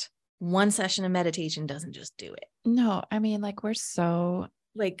just one session of meditation doesn't just do it. No, I mean, like we're so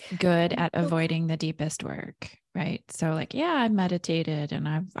like good at avoiding the deepest work, right? So like, yeah, I meditated and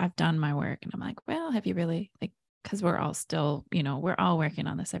I've done my work, and I'm like, well, have you really, like, because we're all still, we're all working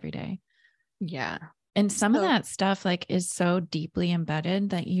on this every day. Yeah. And some of So that stuff like is so deeply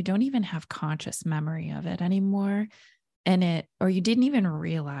embedded that you don't even have conscious memory of it anymore. Or you didn't even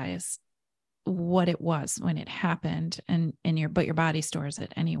realize what it was when it happened, but your body stores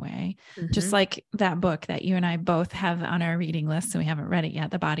it anyway. Just like that book that you and I both have on our reading list, so we haven't read it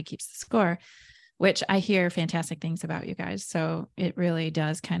yet, The Body Keeps the Score, which I hear fantastic things about, you guys. So it really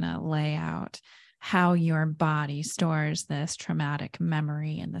does kind of lay out how your body stores this traumatic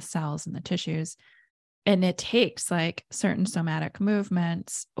memory in the cells and the tissues. And it takes like certain somatic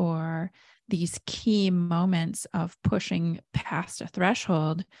movements or these key moments of pushing past a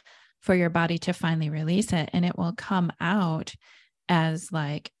threshold for your body to finally release it. And it will come out as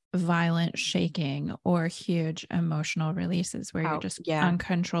like violent shaking or huge emotional releases where you're just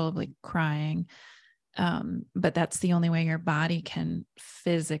uncontrollably crying. But that's the only way your body can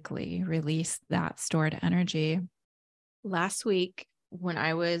physically release that stored energy. Last week when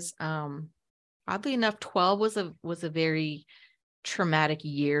I was, oddly enough, 12 was a very traumatic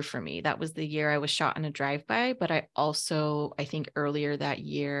year for me. That was the year I was shot in a drive-by, but I think earlier that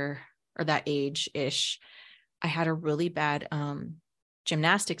year or that age-ish, I had a really bad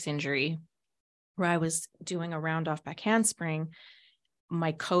gymnastics injury where I was doing a round off back handspring.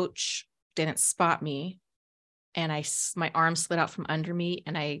 My coach didn't spot me, and my arm slid out from under me,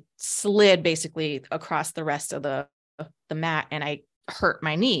 and I slid basically across the rest of the mat, and I hurt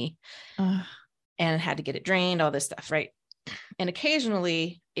my knee and had to get it drained, all this stuff, right? And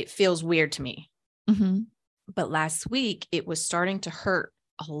occasionally it feels weird to me. But last week it was starting to hurt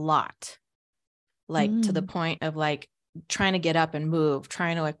a lot, like to the point of like trying to get up and move,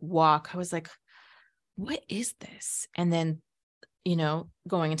 trying to like walk. I was like, what is this? And then,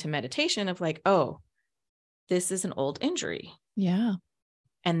 going into meditation of like, oh, this is an old injury. Yeah.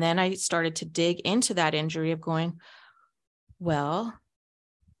 And then I started to dig into that injury of going, well,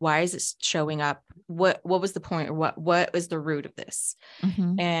 why is it showing up? What was the point, or what is the root of this?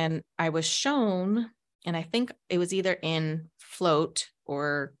 And I was shown, and I think it was either in float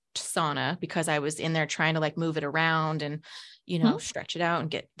or sauna, because I was in there trying to like move it around and, stretch it out and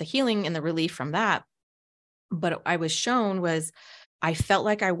get the healing and the relief from that. But I was shown I felt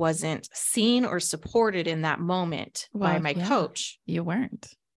like I wasn't seen or supported in that moment by my coach. You weren't.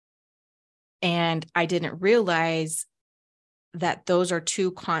 And I didn't realize that those are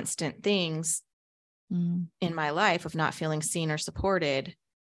two constant things in my life of not feeling seen or supported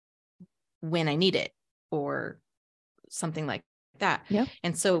when I need it or something like that. Yep.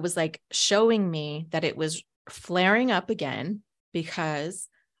 And so it was like showing me that it was flaring up again because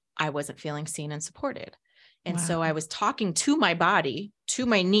I wasn't feeling seen and supported. And so I was talking to my body, to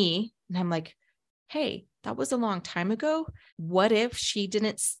my knee, and I'm like, hey, that was a long time ago. What if she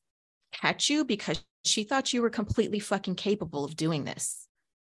didn't catch you because she thought you were completely fucking capable of doing this?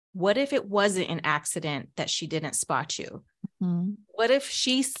 What if it wasn't an accident that she didn't spot you? What if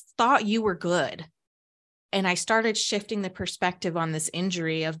she thought you were good? And I started shifting the perspective on this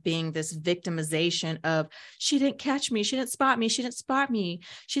injury of being this victimization of, she didn't catch me. She didn't spot me. She didn't spot me.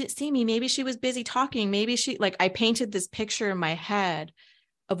 She didn't see me. Maybe she was busy talking. Maybe I painted this picture in my head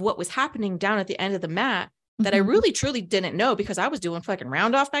of what was happening down at the end of the mat that I really truly didn't know, because I was doing fucking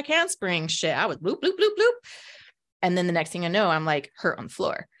round off back handspring shit. I was bloop, bloop, bloop, bloop. And then the next thing I know, I'm like hurt on the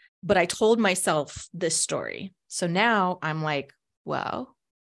floor. But I told myself this story. So now I'm like, well,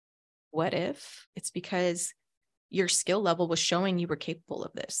 what if it's because your skill level was showing you were capable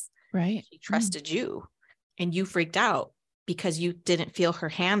of this? Right. She trusted you, and you freaked out because you didn't feel her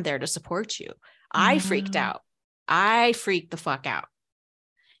hand there to support you. I freaked out. I freaked the fuck out.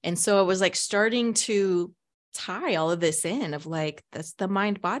 And so it was like starting to tie all of this in of like, that's the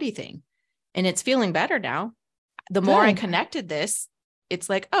mind body thing. And it's feeling better now. The more I connected this, it's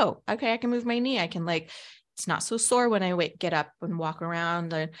like, oh, okay, I can move my knee. I can it's not so sore when I get up and walk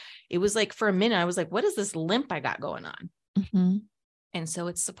around. And it was like, for a minute, I was like, what is this limp I got going on? And so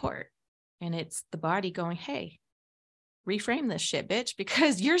it's support, and it's the body going, hey, reframe this shit, bitch,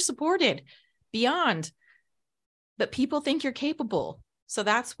 because you're supported beyond, but people think you're capable. So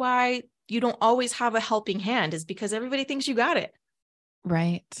that's why you don't always have a helping hand, is because everybody thinks you got it.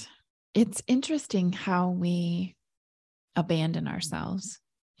 Right. It's interesting how we abandon ourselves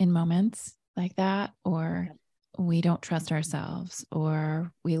in moments like that, or we don't trust ourselves,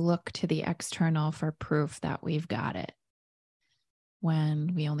 or we look to the external for proof that we've got it,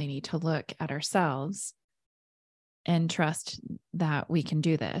 when we only need to look at ourselves and trust that we can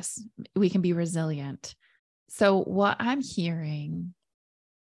do this. We can be resilient. So what I'm hearing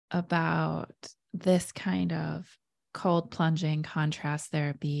about this kind of cold plunging, contrast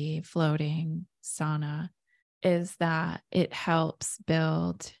therapy, floating, sauna is that it helps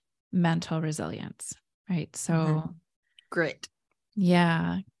build mental resilience, right? So grit.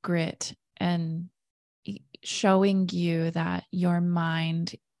 Yeah, grit, and showing you that your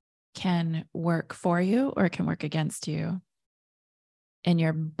mind can work for you or it can work against you. And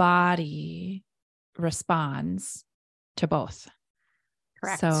your body responds to both.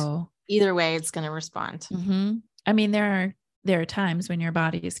 Correct. So either way, it's going to respond. I mean, there are times when your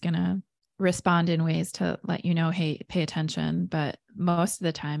body is going to respond in ways to let you know, hey, pay attention. But most of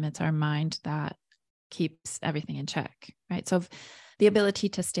the time it's our mind that keeps everything in check, right? So the ability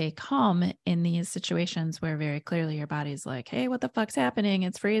to stay calm in these situations where very clearly your body's like, hey, what the fuck's happening?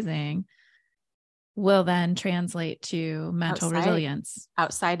 It's freezing, will then translate to mental resilience.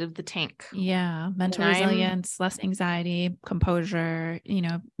 Outside of the tank. Yeah. Mental resilience, less anxiety, composure,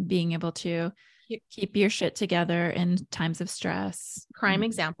 being able to keep your shit together in times of stress. Prime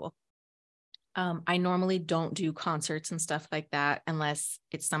example. I normally don't do concerts and stuff like that unless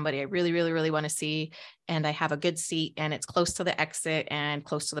it's somebody I really, really, really want to see and I have a good seat and it's close to the exit and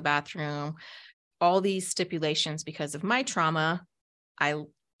close to the bathroom. All these stipulations, because of my trauma, I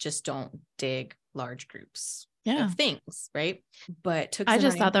just don't dig large groups of things, right? But I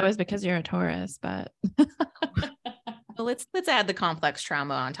just thought that was because you're a Taurus, but well, let's add the complex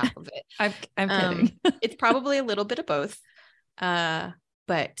trauma on top of it. I'm kidding. It's probably a little bit of both.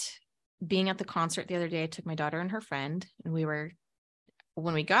 But being at the concert the other day, I took my daughter and her friend, and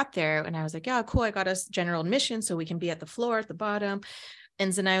when we got there, and I was like, yeah, cool. I got us general admission so we can be at the floor at the bottom.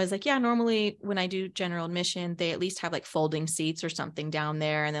 And then I was like, yeah, normally when I do general admission, they at least have like folding seats or something down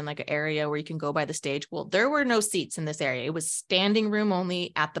there. And then like an area where you can go by the stage. Well, there were no seats in this area. It was standing room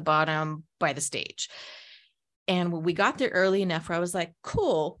only at the bottom by the stage. And when we got there early enough where I was like,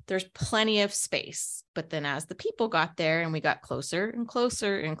 cool, there's plenty of space. But then as the people got there and we got closer and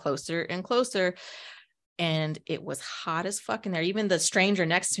closer and closer and closer, and it was hot as fuck in there. Even the stranger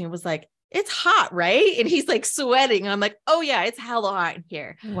next to me was like, it's hot, right? And he's like sweating. And I'm like, oh yeah, it's hella hot in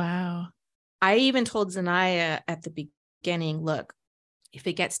here. Wow. I even told Zanaya at the beginning, look, if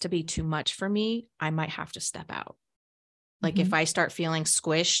it gets to be too much for me, I might have to step out. Like if I start feeling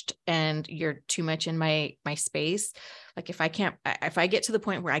squished and you're too much in my space, like if I get to the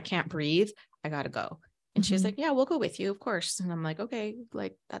point where I can't breathe, I got to go. And she's like, yeah, we'll go with you. Of course. And I'm like, okay,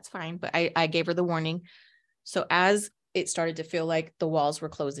 like that's fine. But I gave her the warning. So as it started to feel like the walls were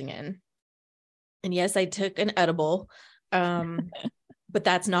closing in, and yes, I took an edible, but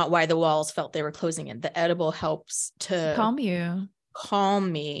that's not why the walls felt they were closing in. The edible helps to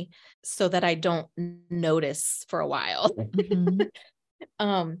calm me so that I don't notice for a while.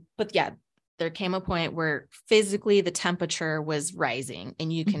 But yeah, there came a point where physically the temperature was rising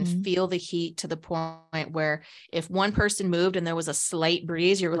and you can feel the heat to the point where if one person moved and there was a slight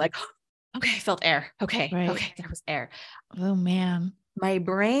breeze, you were like, okay, I felt air. Okay. Right. Okay. There was air. Oh man. My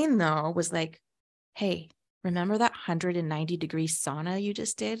brain though was like, hey, remember that 190-degree sauna you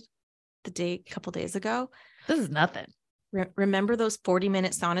just did a couple days ago? This is nothing. Remember those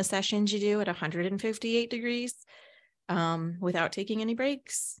 40-minute sauna sessions you do at 158 degrees without taking any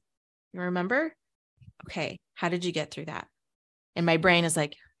breaks? You remember? Okay. How did you get through that? And my brain is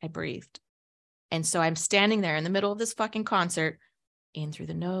like, I breathed. And so I'm standing there in the middle of this fucking concert, in through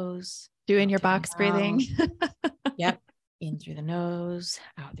the nose. Doing your box breathing. Yep. In through the nose,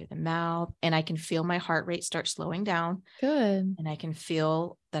 out through the mouth. And I can feel my heart rate start slowing down. Good. And I can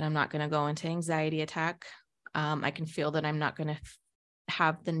feel that I'm not going to go into anxiety attack. I can feel that I'm not going to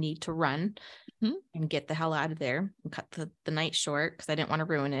have the need to run and get the hell out of there and cut the night short because I didn't want to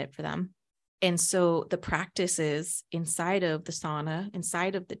ruin it for them. And so the practices inside of the sauna,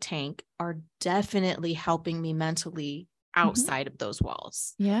 inside of the tank, are definitely helping me mentally outside of those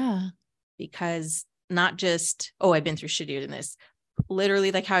walls. Yeah. Because not just, oh, I've been through shittier than this.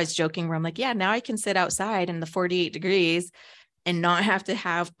 Literally, like how I was joking where I'm like, yeah, now I can sit outside in the 48 degrees and not have to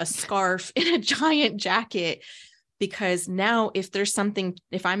have a scarf and a giant jacket. Because now if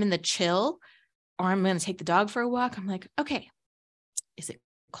I'm in the chill or I'm going to take the dog for a walk, I'm like, okay, is it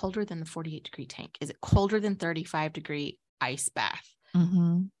colder than the 48-degree tank? Is it colder than 35-degree ice bath?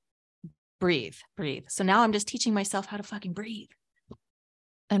 Breathe. So now I'm just teaching myself how to fucking breathe.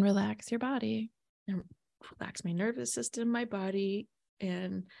 And relax your body. And relax my nervous system, my body.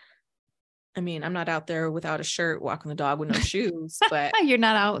 And I mean, I'm not out there without a shirt walking the dog with no shoes, but you're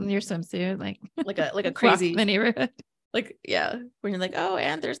not out in your swimsuit, like a crazy neighborhood. Like, yeah, when you're like, oh,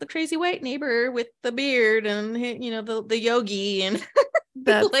 and there's the crazy white neighbor with the beard and, the yogi and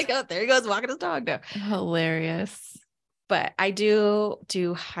that's like, oh, there he goes walking his dog now. Hilarious. But I do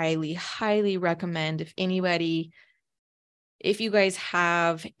highly, highly recommend if you guys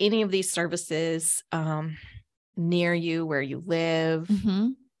have any of these services near you where you live,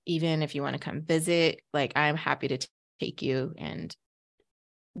 even if you want to come visit, like I'm happy to take you and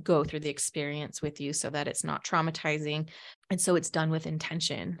go through the experience with you so that it's not traumatizing. And so it's done with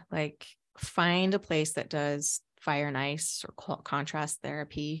intention. Like find a place that does fire and ice or contrast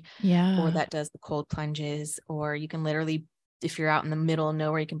therapy, or that does the cold plunges, or you can literally, if you're out in the middle of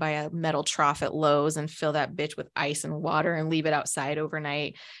nowhere, you can buy a metal trough at Lowe's and fill that bitch with ice and water and leave it outside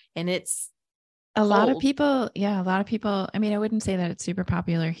overnight. And it's a lot of people. I mean, I wouldn't say that it's super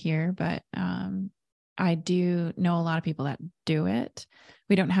popular here, but I do know a lot of people that do it.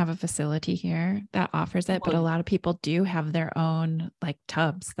 We don't have a facility here that offers it, but a lot of people do have their own like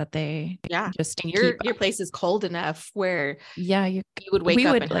tubs that they just and your place is cold enough where you would wake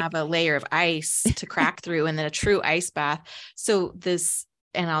up and have a layer of ice to crack through, and then a true ice bath. So this,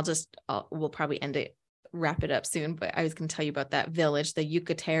 and we'll probably wrap it up soon, but I was going to tell you about that village, the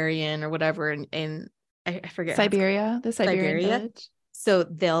Yucatarian or whatever. And I forget, the Siberian village. So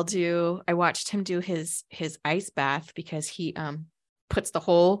I watched him do his ice bath because he puts the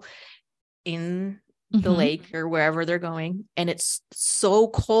hole in the lake or wherever they're going. And it's so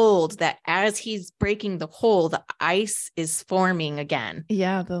cold that as he's breaking the hole, the ice is forming again.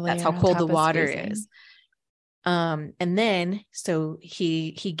 Yeah. That's how cold the water is. And then, so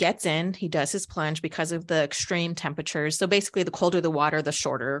he gets in, he does his plunge because of the extreme temperatures. So basically the colder the water, the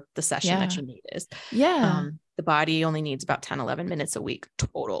shorter the session that you need is. The body only needs about 10, 11 minutes a week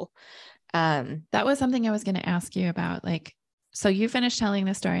total. That was something I was going to ask you about. Like, so you finished telling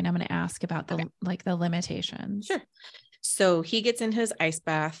the story and I'm going to ask about the limitations. Sure. So he gets in his ice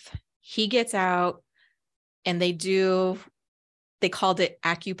bath, he gets out, and they called it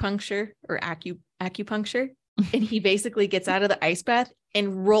acupuncture or acupuncture. And he basically gets out of the ice bath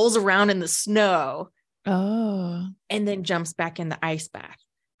and rolls around in the snow. Oh. And then jumps back in the ice bath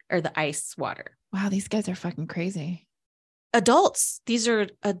or the ice water. Wow. These guys are fucking crazy. Adults. These are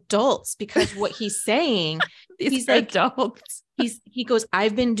adults, because what he's saying, he's like adults. He goes,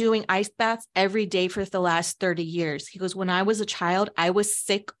 I've been doing ice baths every day for the last 30 years. He goes, when I was a child, I was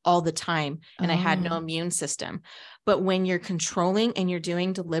sick all the time and I had no immune system. But when you're controlling and you're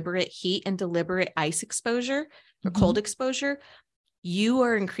doing deliberate heat and deliberate ice exposure or cold exposure, you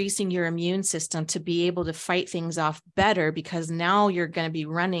are increasing your immune system to be able to fight things off better, because now you're going to be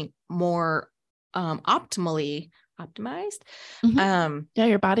running more optimized.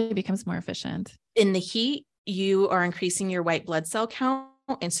 Your body becomes more efficient. In the heat, you are increasing your white blood cell count.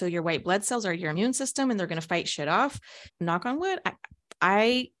 And so your white blood cells are your immune system, and they're going to fight shit off. Knock on wood.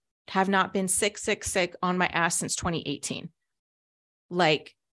 I have not been sick on my ass since 2018.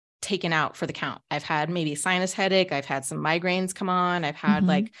 Like taken out for the count. I've had maybe a sinus headache. I've had some migraines come on. I've had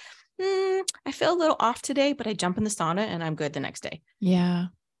I feel a little off today, but I jump in the sauna and I'm good the next day. Yeah.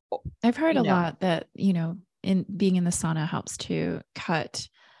 I've heard a lot that, in being in the sauna helps to cut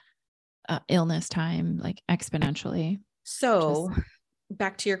illness time like exponentially. So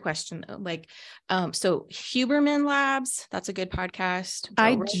back to your question though, so Huberman Labs, that's a good podcast.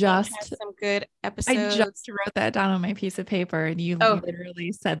 I just some good episodes. I just wrote that down on my piece of paper, and you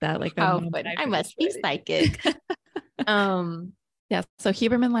literally said that like the moment I must be psychic. So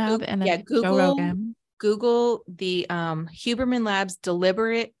Huberman Lab, and then Joe Rogan. Google the Huberman Labs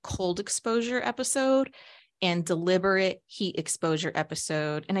deliberate cold exposure episode and deliberate heat exposure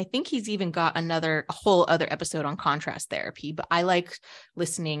episode. And I think he's even got a whole other episode on contrast therapy, but I like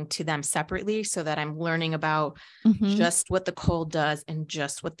listening to them separately so that I'm learning about just what the cold does and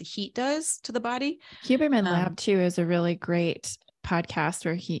just what the heat does to the body. Huberman Lab too is a really great podcast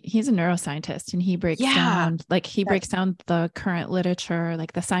where he's a neuroscientist, and he breaks down the current literature,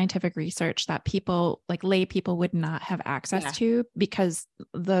 like the scientific research that people like lay people would not have access to, because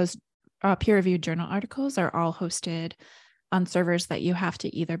those peer-reviewed journal articles are all hosted on servers that you have to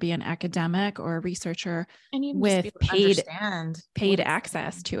either be an academic or a researcher with paid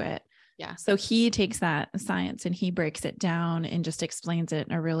access to it. Yeah. So he takes that science and he breaks it down and just explains it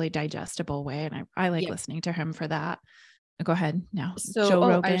in a really digestible way. And I like listening to him for that. Go ahead now. So Joe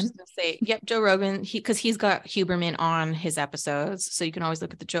Rogan. I was just gonna say, Joe Rogan, because he's got Huberman on his episodes. So you can always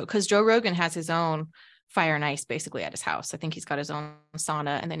look at because Joe Rogan has his own fire and ice basically at his house. I think he's got his own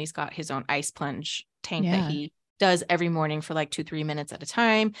sauna, and then he's got his own ice plunge tank that he does every morning for like 2-3 minutes at a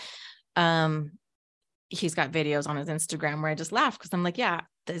time. He's got videos on his Instagram where I just laugh because I'm like,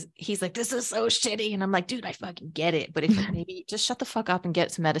 he's like, this is so shitty. And I'm like, dude, I fucking get it. But if maybe just shut the fuck up and get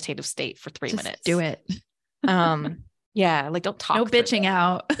to meditative state for 3 minutes. Do it. Yeah. Like don't talk. No bitching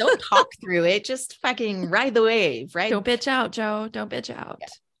out. Don't talk through it. Just fucking ride the wave, right? Don't bitch out, Joe. Don't bitch out. Yeah.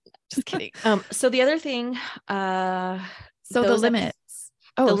 Just kidding. So the other thing, so the limits.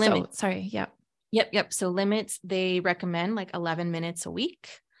 The limits. Sorry. Yeah. Yep. So limits, they recommend like 11 minutes a week.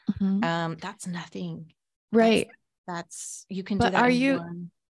 Mm-hmm. That's nothing. Right. That's you can but do that. Are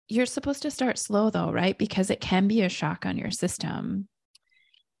you're supposed to start slow though, right? Because it can be a shock on your system.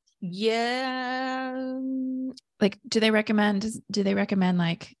 Yeah. Like, do they recommend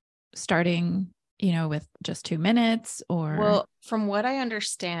like starting, with just 2 minutes or? Well, from what I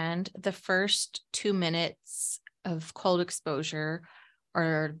understand, the first 2 minutes of cold exposure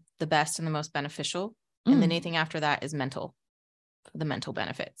are the best and the most beneficial. And then anything after that is the mental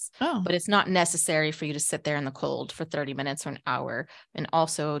benefits. But it's not necessary for you to sit there in the cold for 30 minutes or an hour. And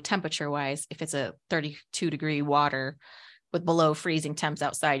also temperature wise, if it's a 32-degree water with below freezing temps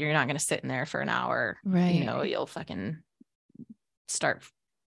outside, you're not going to sit in there for an hour. Right. You'll fucking start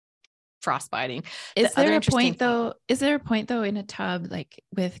frostbiting. Is there a point though in a tub, like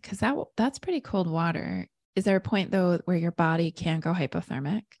because that's pretty cold water. Is there a point though where your body can go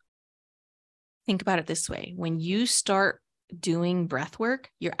hypothermic? Think about it this way. When you start doing breath work,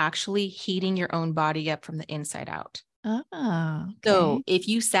 you're actually heating your own body up from the inside out. Oh, okay. So if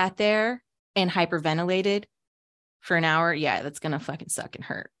you sat there and hyperventilated for an hour, yeah, that's going to fucking suck and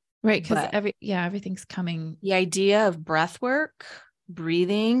hurt. Right. Because everything's coming. The idea of breath work,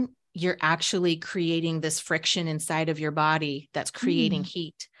 breathing, you're actually creating this friction inside of your body that's creating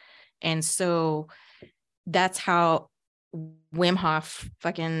heat. And so that's how Wim Hof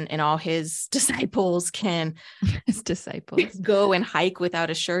fucking and all his disciples can go and hike without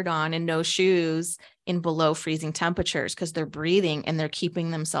a shirt on and no shoes in below freezing temperatures, because they're breathing and they're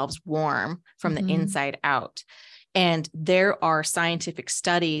keeping themselves warm from the inside out. And there are scientific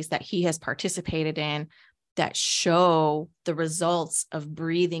studies that he has participated in that show the results of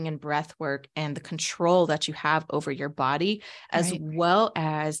breathing and breath work and the control that you have over your body, as well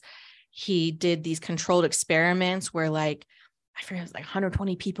as he did these controlled experiments where I forget, it was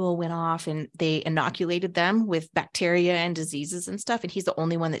 120 people went off and they inoculated them with bacteria and diseases and stuff. And he's the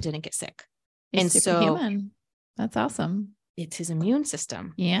only one that didn't get sick. He's superhuman. That's awesome. It's his immune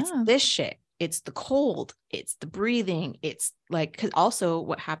system. Yeah. It's this shit. It's the cold. It's the breathing. It's because also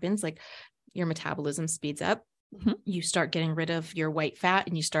what happens, your metabolism speeds up. Mm-hmm. You start getting rid of your white fat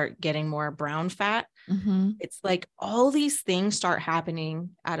and you start getting more brown fat. Mm-hmm. It's all these things start happening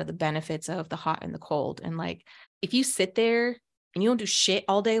out of the benefits of the hot and the cold. And if you sit there and you don't do shit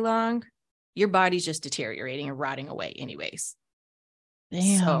all day long, your body's just deteriorating and rotting away anyways.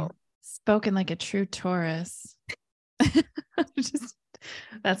 Damn. So, spoken like a true Taurus.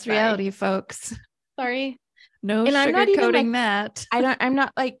 That's reality, folks. Sorry. No sugarcoating that. I'm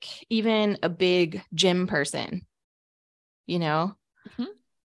not even a big gym person, mm-hmm.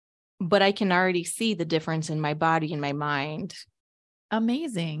 But I can already see the difference in my body and my mind.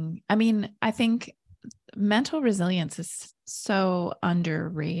 Amazing. I mean, I think mental resilience is so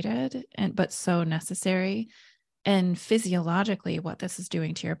underrated but so necessary. And physiologically, what this is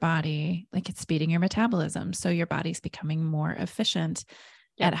doing to your body, it's speeding your metabolism. So your body's becoming more efficient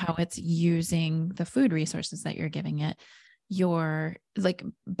at how it's using the food resources that you're giving it. Your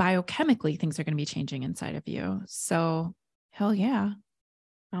biochemically, things are going to be changing inside of you. So hell yeah.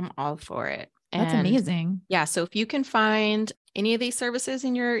 I'm all for it. That's amazing. Yeah. So if you can find any of these services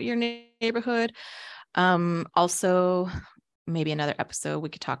in your neighborhood, also maybe another episode, we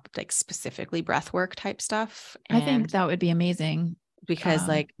could talk specifically breathwork type stuff. I think that would be amazing because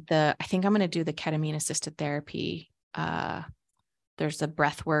I think I'm going to do the ketamine assisted therapy. There's a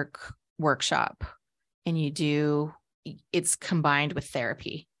breathwork workshop and it's combined with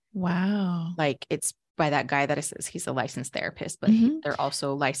therapy. Wow. It's by that guy that says he's a licensed therapist, but they're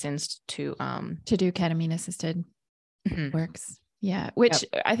also licensed to do ketamine assisted works. Yeah. Which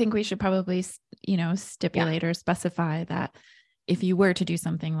I think we should probably, stipulate or specify that if you were to do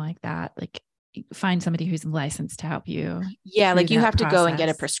something like that, find somebody who's licensed to help you. Yeah. You have to go and get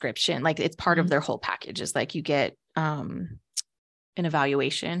a prescription. It's part of their whole package. Is you get, an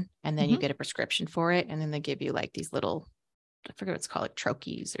evaluation and then you get a prescription for it. And then they give you these little, I forget what it's called,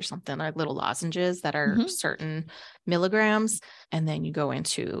 troches or something, little lozenges that are certain milligrams. And then you go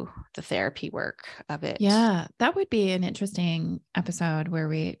into the therapy work of it. Yeah. That would be an interesting episode where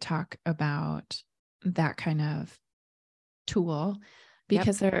we talk about that kind of tool,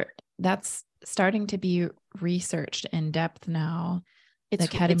 because that's starting to be researched in depth now. It's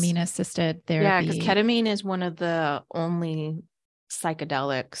the ketamine assisted therapy. Yeah. Because ketamine is one of the only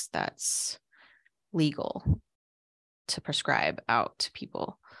psychedelics that's legal to prescribe out to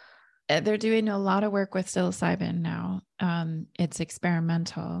people. they're doing a lot of work with psilocybin now. It's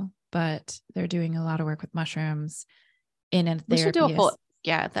experimental, but they're doing a lot of work with mushrooms in a We should do a therapy. whole,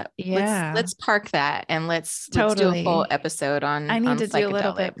 yeah, that Yeah, let's park that and let's do a totally. whole episode I on need to do a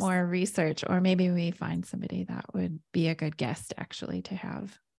little bit psychedelics. more research, or maybe we find somebody that would be a good guest actually to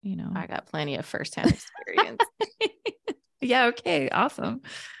have, you know. I got plenty of firsthand experience. Yeah. Okay. Awesome.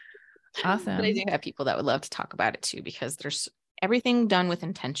 But I Awesome. do have people that would love to talk about it too, because there's everything done with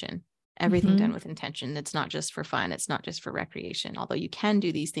intention. Everything done with intention. It's not just for fun. It's not just for recreation. Although you can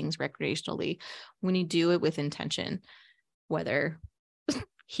do these things recreationally, when you do it with intention, whether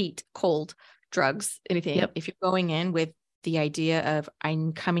heat, cold, drugs, anything, Yep. if you're going in with the idea of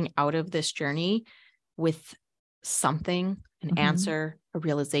I'm coming out of this journey with something, an answer, a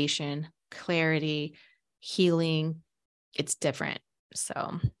realization, clarity, healing, it's different.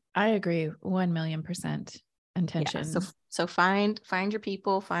 So I agree 1,000,000% intention. Yeah, so find your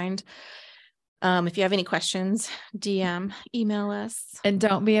people, if you have any questions, DM, email us. And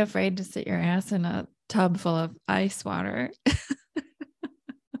don't be afraid to sit your ass in a tub full of ice water.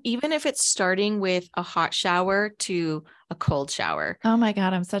 Even if it's starting with a hot shower to a cold shower. Oh my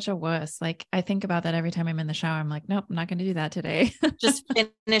God, I'm such a wuss. Like I think about that every time I'm in the shower. I'm like, nope, I'm not going to do that today. Just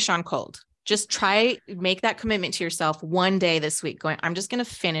finish on cold. Just make that commitment to yourself one day this week going, I'm just going to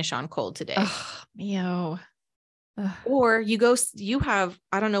finish on cold today. Oh, meow. Or you have,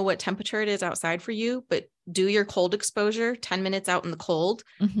 I don't know what temperature it is outside for you, but do your cold exposure 10 minutes out in the cold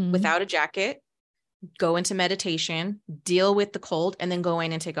without a jacket, go into meditation, deal with the cold, and then go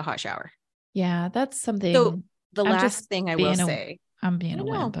in and take a hot shower. Yeah, that's something. So the last thing I will say, I'm being a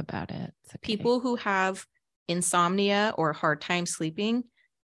wimp about it. It's okay. People who have insomnia or hard time sleeping,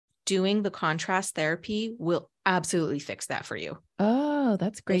 doing the contrast therapy will absolutely fix that for you. Oh,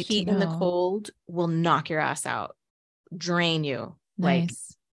 that's great. The heat and the cold will knock your ass out, drain you.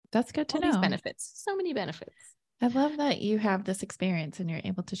 Nice. That's good to know. These benefits, so many benefits. I love that you have this experience and you're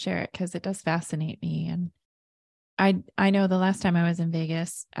able to share it, because it does fascinate me. And I know the last time I was in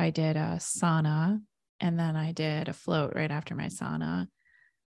Vegas, I did a sauna and then I did a float right after my sauna.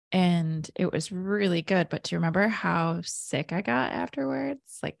 And it was really good. But do you remember how sick I got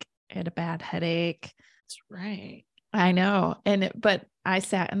afterwards? Like I had a bad headache. That's right. I know. But I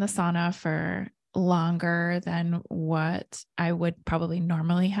sat in the sauna for longer than what I would probably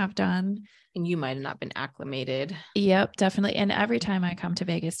normally have done. And you might have not been acclimated. Yep, definitely. And every time I come to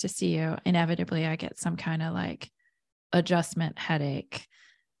Vegas to see you, inevitably I get some kind of like adjustment headache,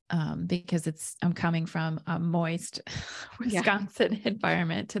 because I'm coming from a moist Wisconsin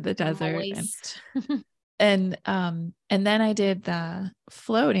environment to the desert. And then I did the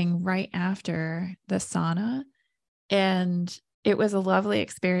floating right after the sauna, and it was a lovely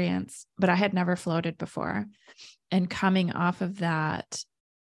experience, but I had never floated before. And coming off of that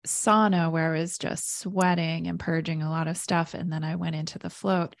sauna where I was just sweating and purging a lot of stuff, and then I went into the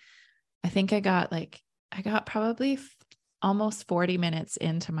float, I think I got probably almost 40 minutes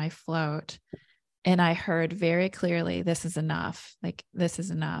into my float, and I heard very clearly, this is enough. Like, this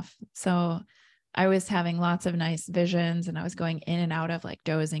is enough. So I was having lots of nice visions, and I was going in and out of like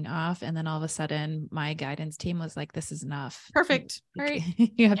dozing off. And then all of a sudden my guidance team was like, this is enough. Perfect. All right.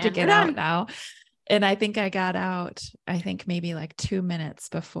 You have to get out now. And I think I got out, maybe like 2 minutes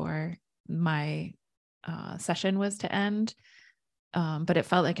before my session was to end. But it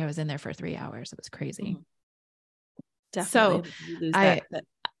felt like I was in there for 3 hours. It was crazy. Definitely. So you lose that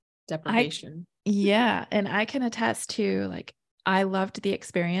deprivation. Yeah. And I can attest to, like, I loved the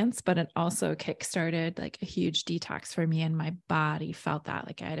experience, but it also kickstarted like a huge detox for me, and my body felt that.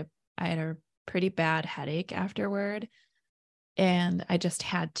 Like I had a pretty bad headache afterward, and I just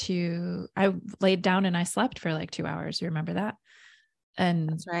I laid down and I slept for like 2 hours. You remember that? And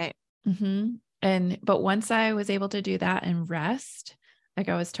that's right. But once I was able to do that and rest, like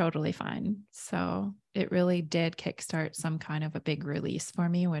I was totally fine. So it really did kickstart some kind of a big release for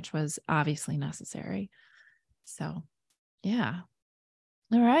me, which was obviously necessary. So yeah.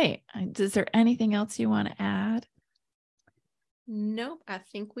 All right. Is there anything else you want to add? Nope. I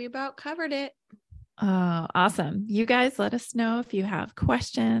think we about covered it. Oh, awesome. You guys let us know if you have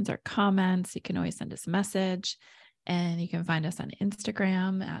questions or comments. You can always send us a message, and you can find us on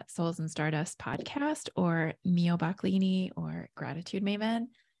Instagram at Souls and Stardust Podcast, or Mio Baclini, or Gratitude Maven.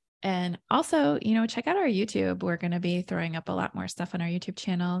 And also, check out our YouTube. We're going to be throwing up a lot more stuff on our YouTube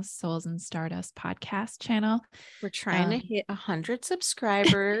channel, Souls and Stardust Podcast channel. We're trying to hit 100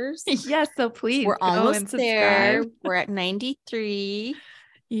 subscribers. Yes. So please, we're almost there. We're at 93.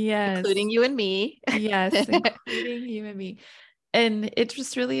 Yes. Including you and me. Yes. Including you and me. And it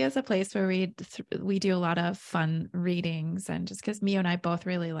just really is a place where we do a lot of fun readings, and just because Mio and I both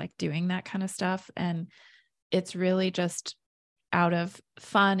really like doing that kind of stuff. And it's really just out of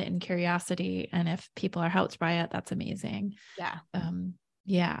fun and curiosity. And if people are helped by it, that's amazing. Yeah.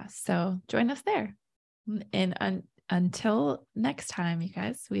 Yeah. So join us there. And until next time, you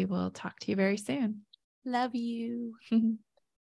guys, we will talk to you very soon. Love you.